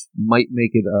Japanese, which might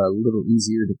make it a little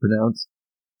easier to pronounce.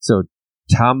 So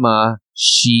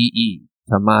Tamaishii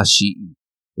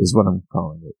is what I'm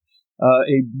calling it.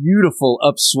 A beautiful,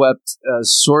 upswept,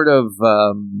 sort of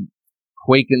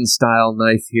Quaken style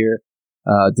knife here,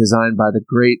 designed by the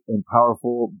great and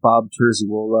powerful Bob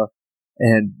Terzuola,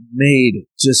 and made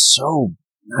just so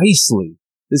nicely.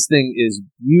 This thing is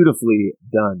beautifully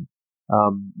done.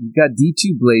 You've got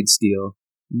D2 blade steel.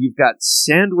 You've got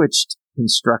sandwiched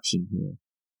construction here.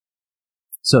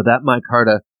 So that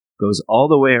micarta goes all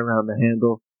the way around the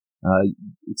handle.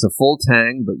 It's a full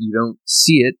tang, but you don't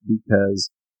see it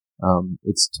because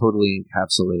it's totally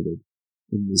encapsulated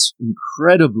in this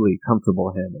incredibly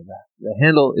comfortable handle. The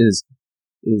handle is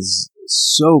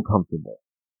so comfortable.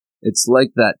 It's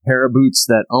like that pair of boots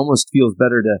that almost feels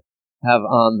better to have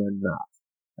on than not.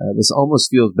 This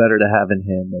almost feels better to have in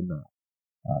hand than not.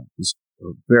 Just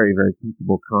a very, very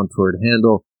comfortable contoured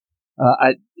handle.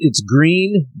 It's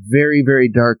green, very, very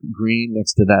dark green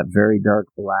next to that very dark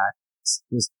black. It's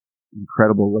just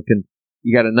incredible looking.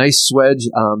 You got a nice swedge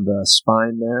on the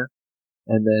spine there,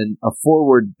 and then a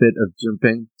forward bit of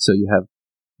jimping. So you have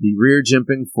the rear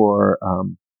jimping for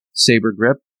saber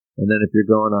grip, and then if you're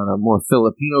going on a more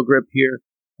Filipino grip here,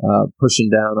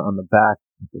 pushing down on the back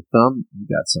with the thumb, you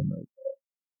got some right there.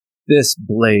 This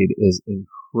blade is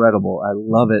incredible. I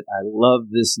love it. I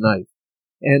love this knife.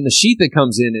 And the sheath that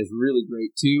comes in is really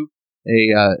great too.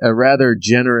 A rather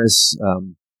generous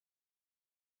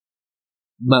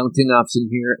mounting option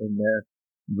here in their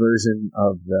version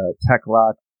of the Tech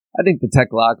Lock. I think the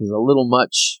Tech Lock is a little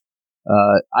much.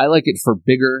 I like it for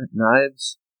bigger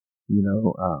knives,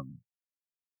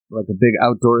 like a big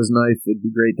outdoors knife. It'd be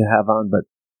great to have on, but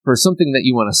for something that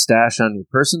you want to stash on your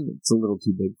person, it's a little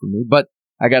too big for me. But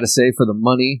I got to say, for the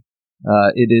money,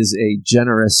 it is a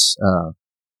generous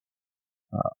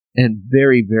and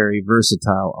very, very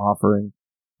versatile offering.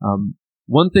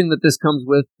 One thing that this comes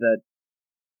with, that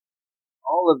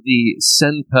all of the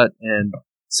Sencut and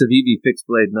Civivi fixed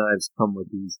blade knives come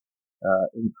with these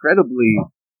incredibly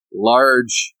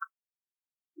large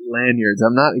lanyards.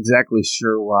 I'm not exactly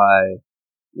sure why.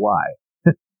 My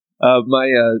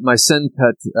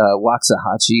Sencut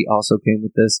Waxahachie also came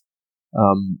with this.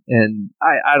 And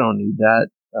I don't need that.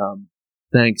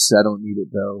 Thanks. I don't need it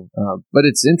though. But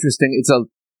it's interesting.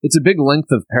 It's a big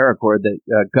length of paracord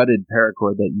gutted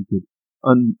paracord that you could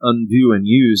undo and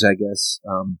use, I guess,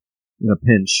 in a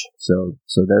pinch. So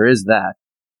there is that.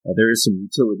 There is some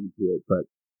utility to it, but,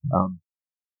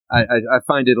 I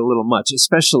find it a little much,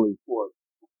 especially for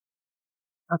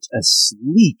such a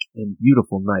sleek and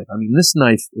beautiful knife. I mean, this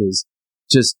knife is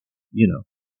just,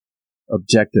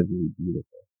 objectively beautiful.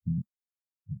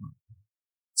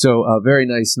 So a very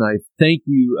nice knife. Thank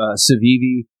you,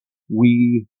 Civivi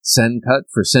Sencut,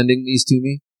 for sending these to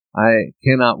me. I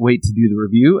cannot wait to do the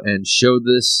review and show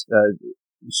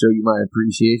you my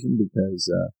appreciation, because,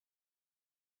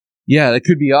 that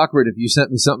could be awkward if you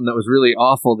sent me something that was really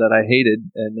awful that I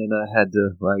hated, and then I had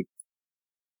to,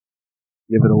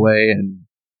 give it away and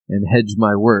hedge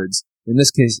my words. In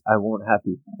this case, I won't have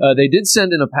to. They did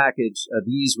send in a package of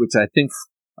these, which I think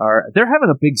they're having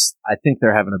a big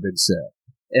sale.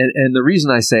 And the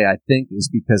reason I say I think is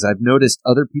because I've noticed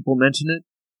other people mention it,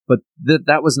 but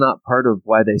that was not part of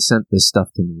why they sent this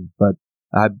stuff to me. But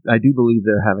I do believe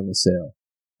they're having a sale.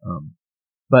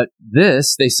 But they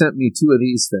sent me 2 of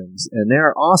these things, and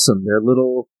they're awesome. They're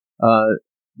little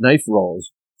knife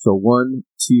rolls. So 1,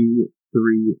 2,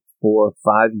 3, 4,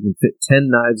 5. You can fit 10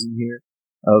 knives in here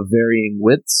of varying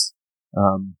widths.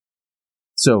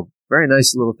 So very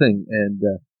nice little thing. And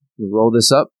you roll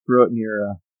this up, throw it in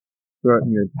your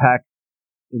pack,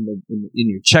 in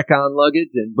your check-on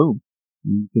luggage, and boom,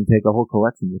 you can take a whole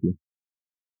collection with you.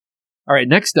 All right,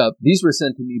 next up, these were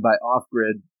sent to me by Off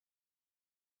Grid.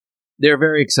 They're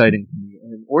very exciting to me,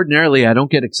 and ordinarily I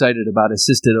don't get excited about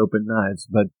assisted open knives,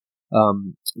 but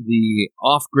The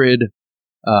off-grid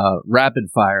rapid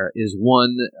fire is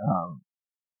one,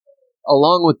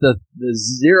 along with the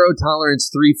zero tolerance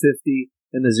 350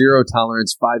 and the zero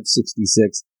tolerance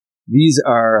 566. These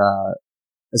are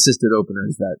assisted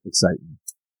openers that excite me.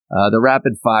 The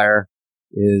rapid fire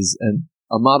is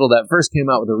a model that first came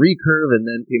out with a recurve and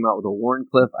then came out with a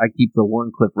Wharncliffe. I keep the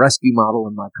Wharncliffe Rescue model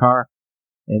in my car.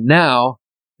 And now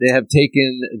they have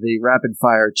taken the rapid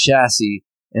fire chassis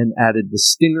and added the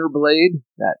Stinger blade,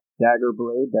 that dagger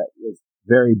blade that was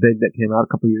very big that came out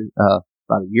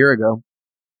about a year ago.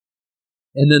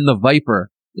 And then the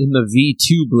Viper in the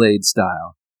V2 blade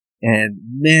style. And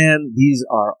man, these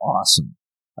are awesome.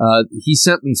 He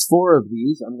sent me 4 of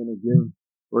these.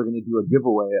 We're going to do a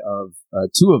giveaway of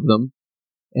 2 of them.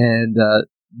 And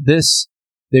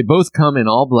they both come in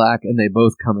all black, and they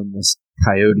both come in this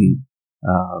coyote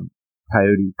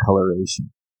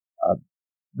coloration.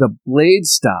 The blade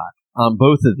stock on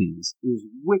both of these is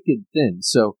wicked thin.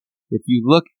 So if you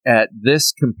look at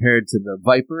this compared to the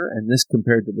Viper and this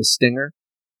compared to the Stinger,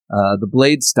 the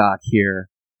blade stock here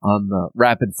on the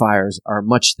rapid fires are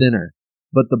much thinner,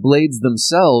 but the blades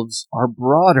themselves are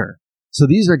broader. So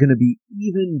these are going to be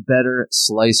even better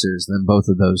slicers than both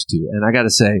of those two. And I got to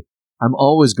say, I'm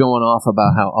always going off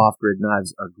about how off-grid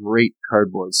knives are great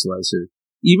cardboard slicers.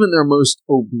 Even their most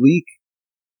oblique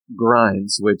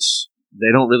grinds, which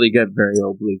they don't really get very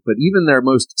oblique, but even their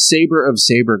most saber of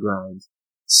saber grinds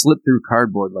slip through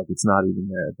cardboard like it's not even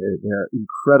there. They're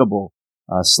incredible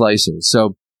slicers.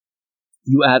 So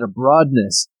you add a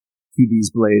broadness to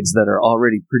these blades that are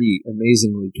already pretty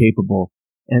amazingly capable,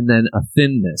 and then a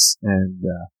thinness, and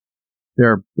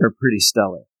they're pretty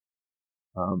stellar.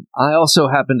 I also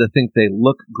happen to think they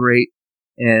look great,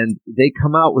 and they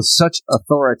come out with such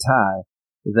authority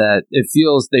that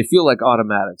they feel like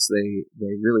automatics. They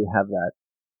really have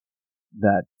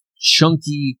that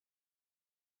chunky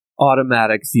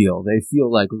automatic feel. They feel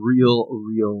like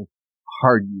real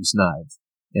hard use knives.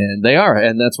 And they are,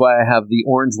 and that's why I have the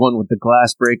orange one with the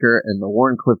glass breaker and the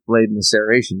Wharncliffe blade and the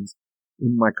serrations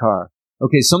in my car.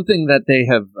 Okay, something that they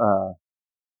have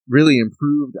really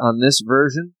improved on this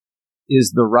version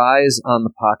is the rise on the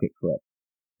pocket clip.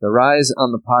 The rise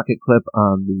on the pocket clip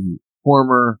on the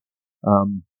former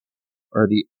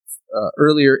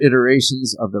earlier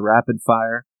iterations of the rapid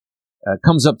fire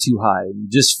comes up too high. You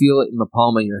just feel it in the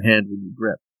palm of your hand when you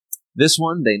grip. This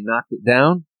one, they knocked it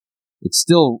down. It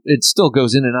still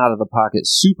goes in and out of the pocket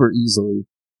super easily,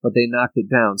 but they knocked it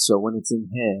down, so when it's in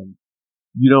hand,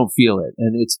 you don't feel it.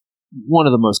 And it's one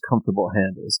of the most comfortable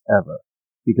handles ever,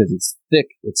 because it's thick,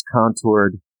 it's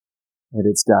contoured, and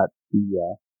it's got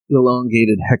the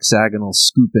elongated hexagonal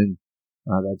scooping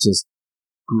that just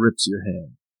grips your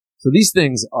hand. So these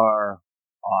things are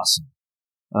awesome.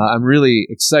 I'm really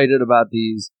excited about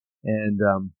these, and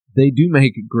they do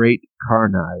make great car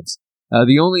knives.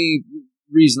 The only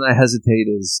reason I hesitate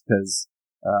is because,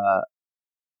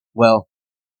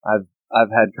 I've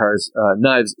had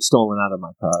knives stolen out of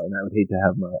my car, and I would hate to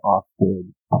have my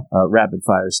off-grid rapid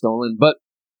fire stolen. But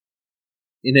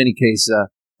in any case,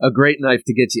 a great knife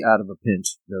to get you out of a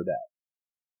pinch, no doubt.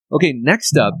 Okay,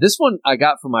 next up, this one I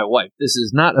got from my wife. This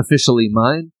is not officially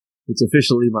mine. It's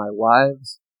officially my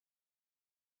wife's.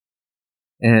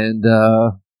 And,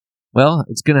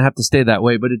 it's going to have to stay that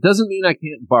way, but it doesn't mean I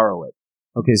can't borrow it.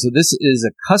 Okay, so this is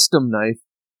a custom knife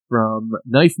from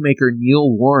knife maker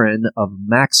Neil Warren of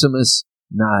Maximus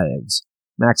Knives.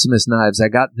 Maximus Knives. I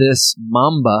got this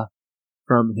Mamba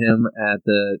from him at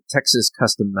the Texas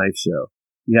Custom Knife Show.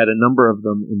 He had a number of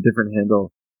them in different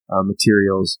handle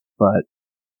materials, but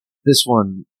this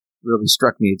one really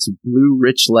struck me. It's a blue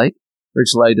Rich Light.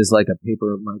 Rich Light is like a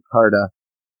paper micarta,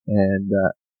 and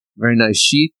very nice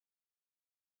sheath.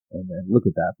 And then look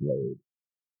at that blade.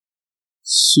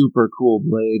 Super cool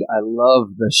blade. I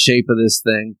love the shape of this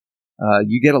thing.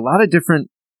 You get a lot of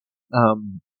different.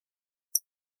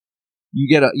 You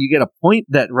get a point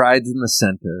that rides in the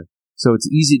center, so it's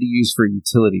easy to use for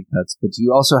utility cuts. But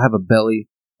you also have a belly,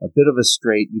 a bit of a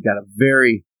straight. You got a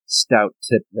very stout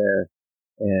tip there,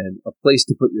 and a place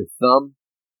to put your thumb.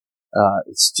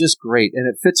 It's just great, and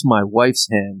it fits my wife's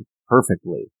hand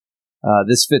perfectly.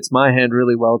 This fits my hand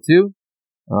really well too.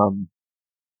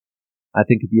 I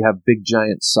think if you have big,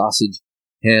 giant sausage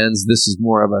hands, this is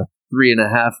more of a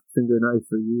 3.5 finger knife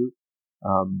for you.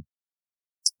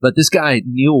 But this guy,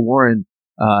 Neil Warren,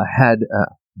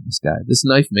 this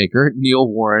knife maker, Neil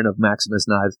Warren of Maximus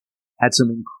Knives, had some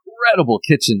incredible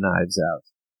kitchen knives out.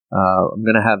 I'm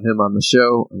going to have him on the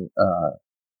show.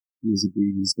 He's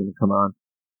going to come on.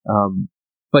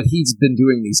 But he's been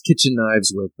doing these kitchen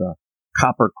knives with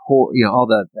copper core, all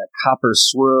that copper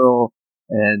swirl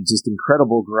and just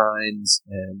incredible grinds.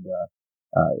 And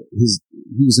he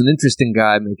was an interesting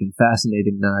guy making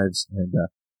fascinating knives. And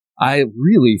I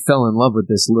really fell in love with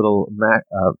this little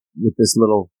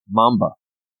Mamba.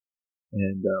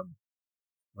 And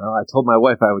well, I told my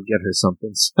wife I would get her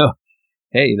something. So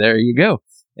hey, there you go.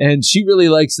 And she really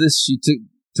likes this. She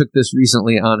took this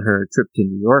recently on her trip to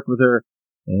New York with her,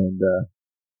 and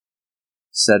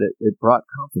said it brought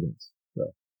confidence.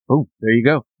 So, boom, there you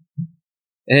go.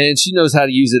 And she knows how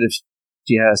to use it if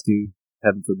she has to,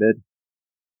 heaven forbid.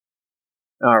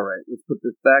 All right, let's put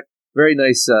this back. Very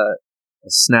nice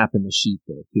snap in the sheath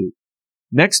there, too.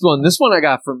 Next one, this one I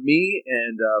got from me,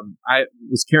 and I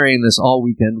was carrying this all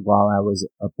weekend while I was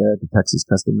up there at the Texas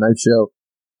Custom Knife Show.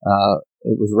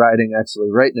 It was riding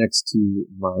actually right next to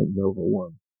my Nova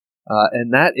 1.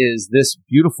 And that is this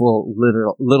beautiful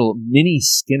little mini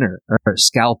Skinner, or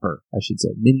scalper, I should say,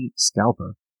 mini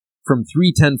scalper from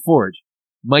 310 Forge.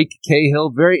 Mike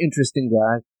Cahill, very interesting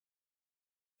guy.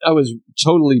 I was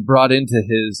totally brought into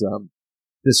his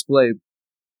display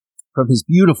from his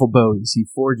beautiful bowies. He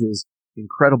forges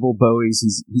incredible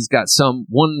bowies. He's got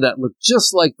one that looked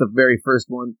just like the very first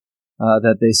one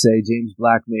that they say James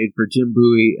Black made for Jim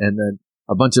Bowie, and then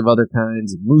a bunch of other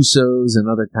kinds, Musos and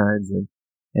other kinds,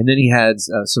 and then he had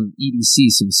some EDC,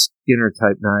 some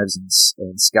Skinner-type knives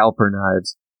and scalper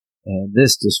knives, and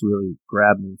this just really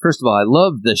grabbed me. First of all, I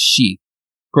love the sheath.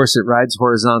 Of course, it rides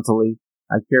horizontally.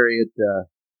 I carry it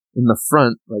in the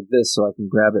front like this so I can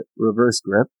grab it reverse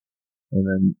grip and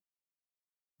then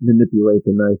manipulate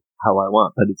the knife how I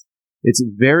want. But it's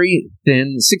very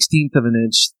thin, 1/16 of an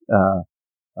inch,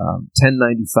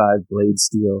 1095 blade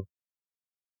steel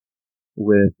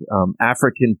with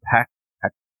African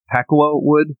Pakua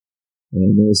wood,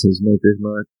 and there's his maker's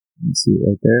mark. You can see it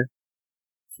right there.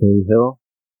 Cahill.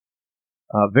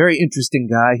 Very interesting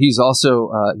guy. He's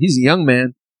also he's a young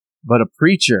man, but a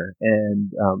preacher,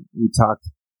 and we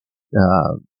talked.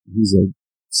 He's a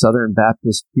Southern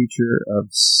Baptist preacher of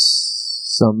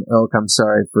some ilk. I'm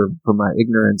sorry for my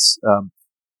ignorance,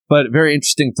 but very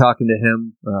interesting talking to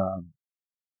him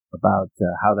about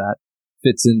how that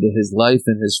fits into his life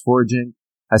and his forging.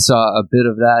 I saw a bit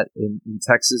of that in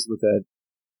Texas with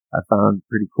I found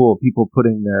pretty cool. People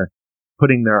putting their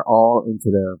all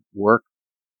into their work.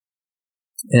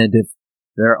 And if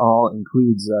their all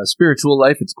includes spiritual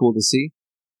life, it's cool to see.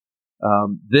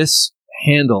 This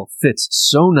handle fits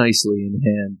so nicely in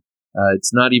hand.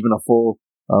 It's not even a full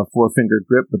 4-finger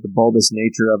grip, but the bulbous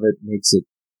nature of it makes it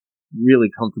really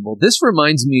comfortable. This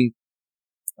reminds me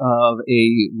of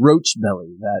a roach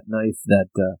belly, that knife that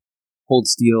Cold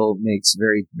Steel makes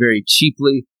very, very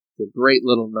cheaply. It's a great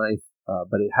little knife,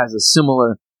 but it has a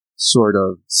similar sort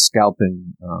of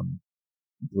scalping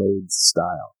blade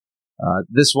style.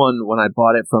 This one, when I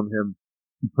bought it from him,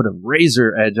 he put a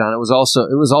razor edge on it.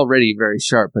 It was already very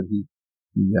sharp, but he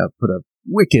put a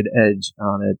wicked edge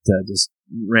on it. Just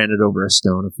ran it over a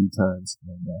stone a few times,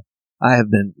 and I have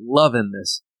been loving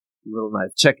this little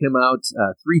knife. Check him out,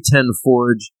 310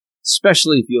 Forge,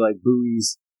 especially if you like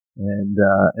buoys and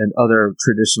other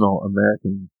traditional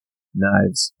American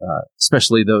knives,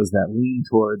 especially those that lean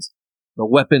towards the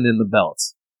weapon in the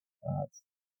belt.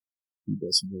 He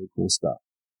does some really cool stuff.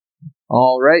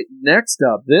 All right, next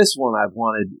up, this one I've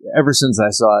wanted ever since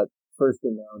I saw it first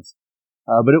announced,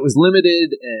 but it was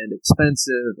limited and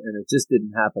expensive, and it just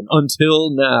didn't happen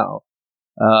until now.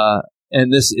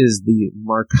 And this is the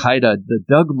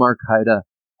Doug Marcaida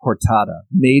Cortada,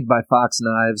 made by Fox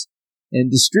Knives and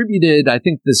distributed. I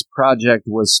think this project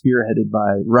was spearheaded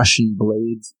by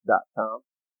RussianBlades.com.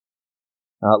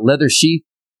 Leather sheath,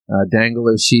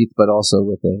 dangler sheath, but also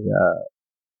with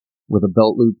a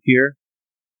belt loop here.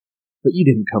 But you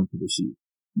didn't come for the sheath.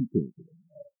 You came for the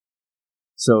knife.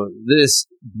 So this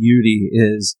beauty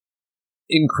is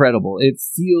incredible. It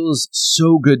feels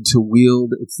so good to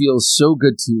wield. It feels so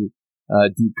good to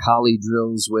do collie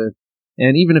drills with.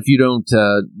 And even if you don't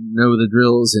know the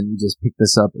drills and you just pick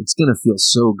this up, it's going to feel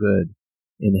so good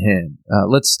in hand.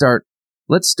 Let's start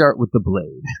with the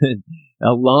blade.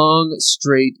 A long,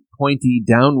 straight, pointy,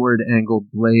 downward angled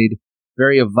blade,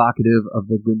 very evocative of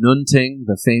the Gununting,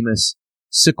 the famous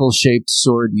sickle-shaped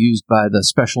sword used by the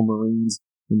Special Marines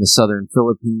in the southern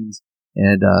Philippines,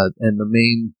 and the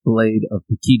main blade of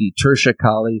Pikiti Tertia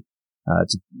Kali.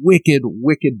 It's a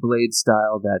wicked blade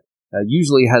style that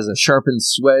usually has a sharpened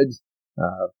swedge,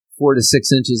 4 to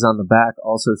 6 inches on the back,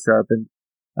 also sharpened.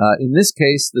 In this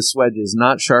case, the swedge is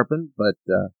not sharpened, but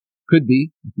could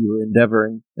be if you were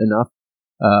endeavoring enough.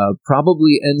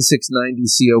 Probably N690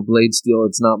 CO blade steel.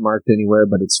 It's not marked anywhere,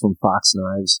 but it's from Fox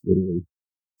Knives, literally.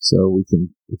 So we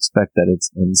can expect that it's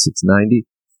N690.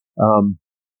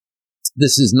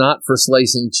 This is not for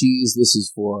slicing cheese. This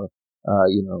is for,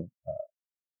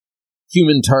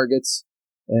 human targets.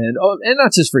 And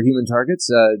not just for human targets.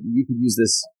 You could use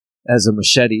this as a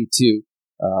machete too,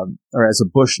 or as a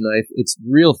bush knife. It's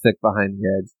real thick behind the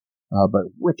edge,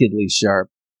 but wickedly sharp.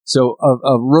 So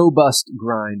a robust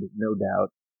grind, no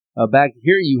doubt. Back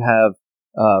here you have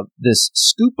this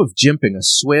scoop of jimping, a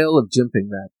swale of jimping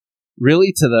that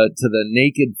really to the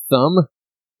naked thumb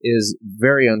is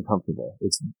very uncomfortable.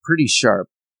 It's pretty sharp.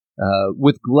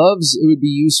 With gloves, it would be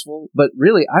useful, but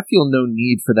really, I feel no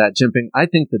need for that jimping. I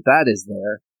think that is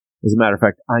there. As a matter of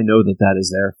fact, I know that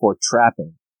is there for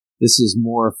trapping. This is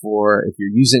more for if you're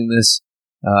using this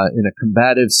in a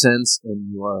combative sense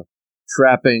and you are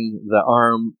trapping the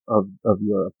arm of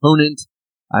your opponent,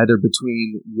 either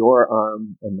between your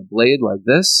arm and the blade like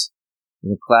this,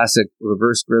 in a classic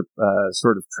reverse grip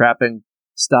sort of trapping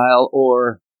style,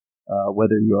 or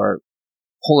whether you are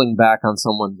pulling back on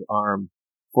someone's arm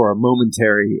for a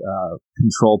momentary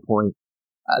control point.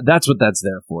 That's what that's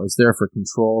there for. It's there for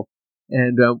control.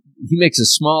 And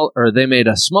they made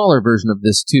a smaller version of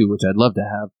this too, which I'd love to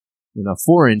have, a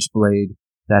 4-inch blade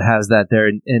that has that there.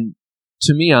 And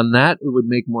to me, on that, it would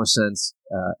make more sense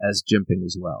as jimping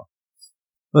as well.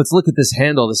 Let's look at this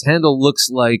handle. This handle looks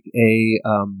like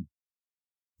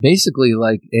basically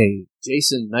like a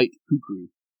Jason Knight kukri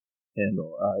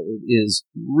handle. It is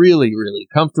really, really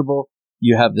comfortable.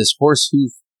 You have this horse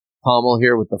hoof pommel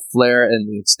here with the flare and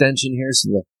the extension here,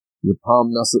 so your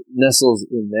palm nestles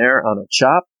in there on a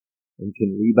chop and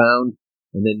can rebound.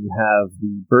 And then you have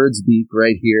the bird's beak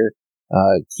right here,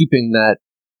 keeping that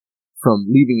from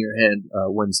leaving your hand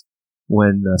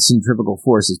when centrifugal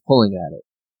force is pulling at it.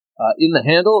 In the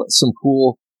handle, some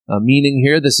cool meaning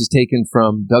here. This is taken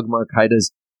from Doug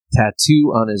Markaida's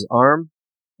tattoo on his arm,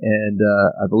 and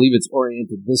I believe it's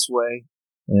oriented this way.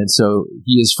 And so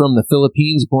he is from the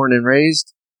Philippines, born and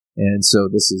raised, and so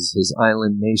this is his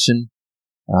island nation.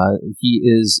 He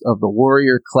is of the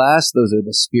warrior class. Those are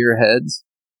the spearheads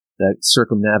that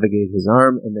circumnavigate his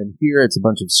arm. And then here it's a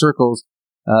bunch of circles.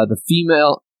 The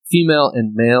female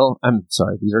and male,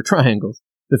 these are triangles.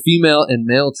 The female and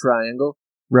male triangle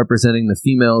representing the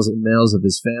females and males of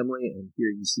his family. And here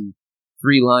you see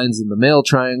 3 lines in the male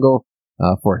triangle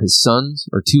for his sons,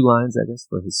 or 2 lines, I guess,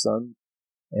 for his sons.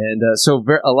 And so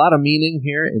a lot of meaning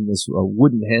here in this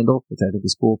wooden handle, which I think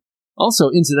is cool. Also,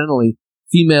 incidentally,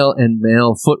 female and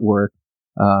male footwork,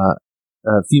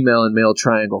 female and male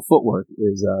triangle footwork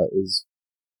is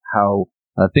how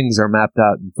things are mapped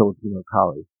out in Filipino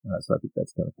Kali. So I think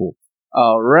that's kind of cool.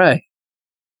 All right,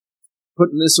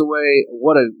 putting this away.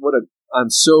 I'm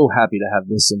so happy to have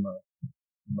this in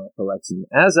my collection,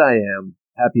 as I am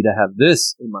happy to have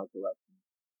this in my collection.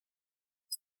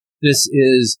 This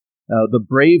is the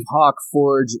Brave Hawk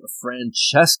Forge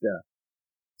Francesca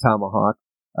tomahawk.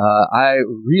 I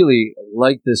really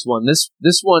like this one.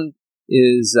 This one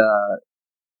is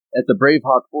at the Brave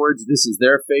Hawk Forge. This is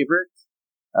their favorite.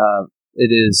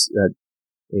 It is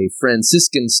a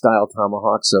Franciscan style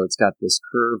tomahawk, so it's got this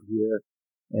curve here.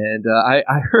 And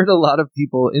I heard a lot of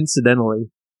people,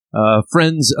 incidentally,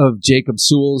 friends of Jacob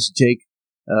Sewell's, Jake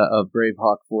of Brave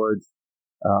Hawk Forge,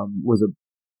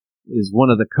 is one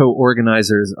of the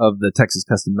co-organizers of the Texas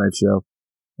Custom Knife Show.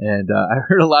 And I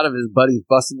heard a lot of his buddies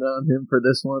busting on him for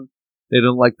this one. They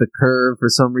don't like the curve for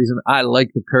some reason. I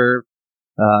like the curve.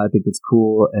 I think it's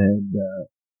cool, and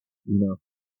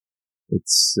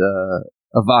it's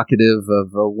evocative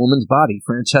of a woman's body,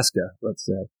 Francesca, let's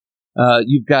say.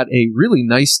 You've got a really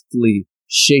nicely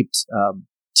shaped,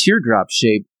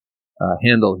 teardrop-shaped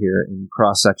handle here in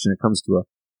cross-section. It comes to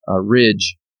a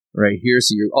ridge right here,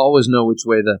 so you always know which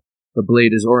way the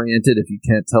blade is oriented if you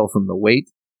can't tell from the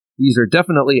weight. These are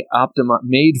definitely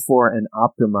made for and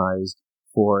optimized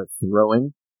for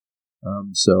throwing.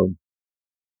 So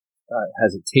it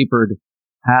has a tapered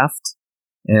haft,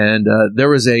 and there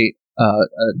was a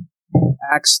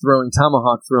axe throwing,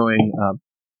 tomahawk throwing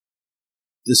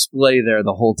display there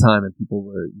the whole time, and people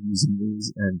were using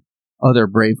these and other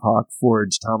Brave Hawk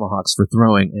Forge tomahawks for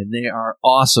throwing, and they are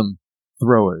awesome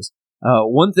throwers.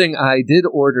 One thing, I did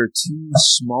order 2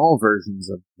 small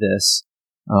versions of this.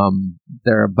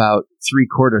 They're about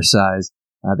 3/4 size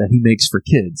that he makes for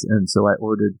kids, and so I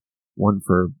ordered one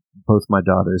for both my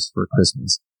daughters for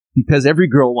Christmas, because every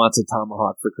girl wants a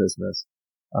tomahawk for Christmas.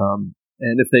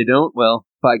 And if they don't, well,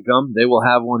 by gum, they will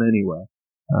have one anyway.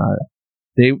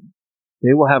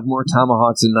 They will have more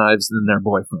tomahawks and knives than their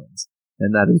boyfriends,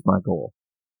 and that is my goal.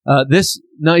 This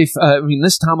knife,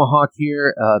 this tomahawk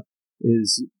here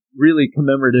is really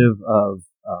commemorative of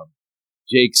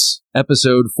Jake's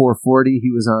episode 440.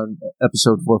 He was on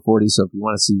episode 440, so if you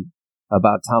want to see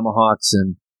about tomahawks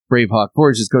and Bravehawk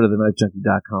Forge, just go to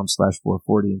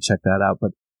theknifejunkie.com/440 and check that out.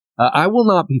 But I will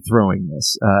not be throwing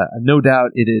this. No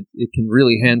doubt it can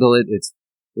really handle it. It's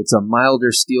a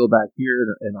milder steel back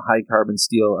here and a high carbon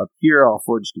steel up here, all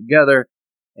forged together.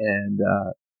 And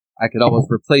I could always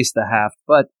replace the haft,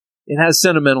 but it has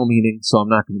sentimental meaning, so I'm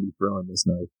not going to be throwing this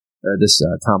knife or this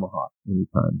tomahawk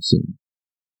anytime soon.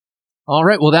 All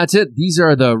right, well, that's it. These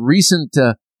are the recent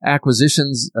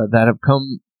acquisitions that have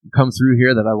come through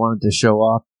here that I wanted to show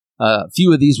off. A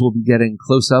few of these will be getting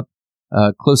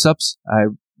close-ups. I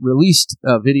released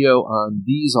a video on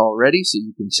these already, so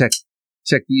you can check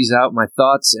these out. My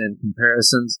thoughts and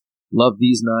comparisons. Love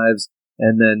these knives.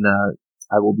 And then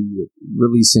I will be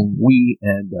releasing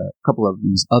and a couple of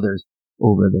these others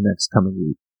over the next coming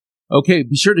week. Okay,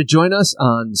 be sure to join us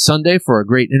on Sunday for a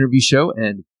great interview show.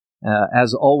 And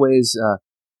as always,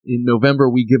 in November,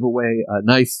 we give away a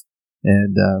knife,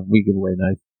 and we give away a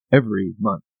knife every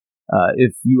month.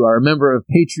 If you are a member of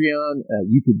Patreon,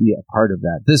 you could be a part of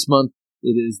that. This month,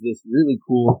 it is this really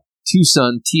cool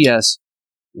Tucson TS175.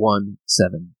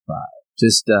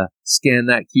 Just scan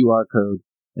that QR code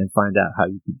and find out how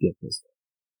you could get this.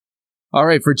 All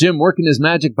right, for Jim working his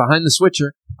magic behind the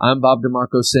switcher, I'm Bob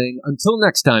DeMarco saying, until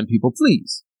next time, people,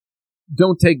 please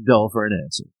don't take dull for an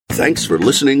answer. Thanks for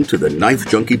listening to the Knife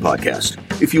Junkie Podcast.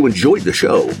 If you enjoyed the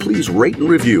show, please rate and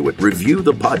review at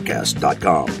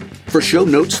reviewthepodcast.com. For show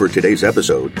notes for today's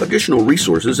episode, additional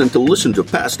resources, and to listen to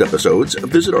past episodes,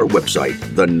 visit our website,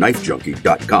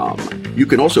 thenifejunkie.com. You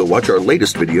can also watch our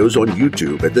latest videos on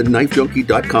YouTube at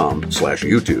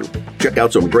thenifejunkie.com/YouTube. Check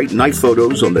out some great knife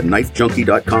photos on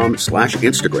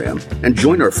thenifejunkie.com/Instagram and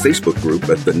join our Facebook group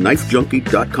at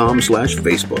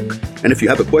thenifejunkie.com/Facebook. And if you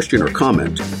have a question or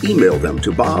comment, email them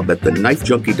to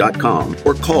bob@thenifejunkie.com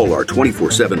or call our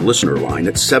 24/7 listener line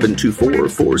at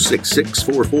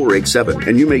 724-466-4487,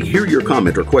 and you may hear your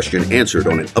comment or question answered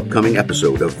on an upcoming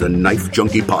episode of the Knife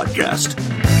Junkie Podcast.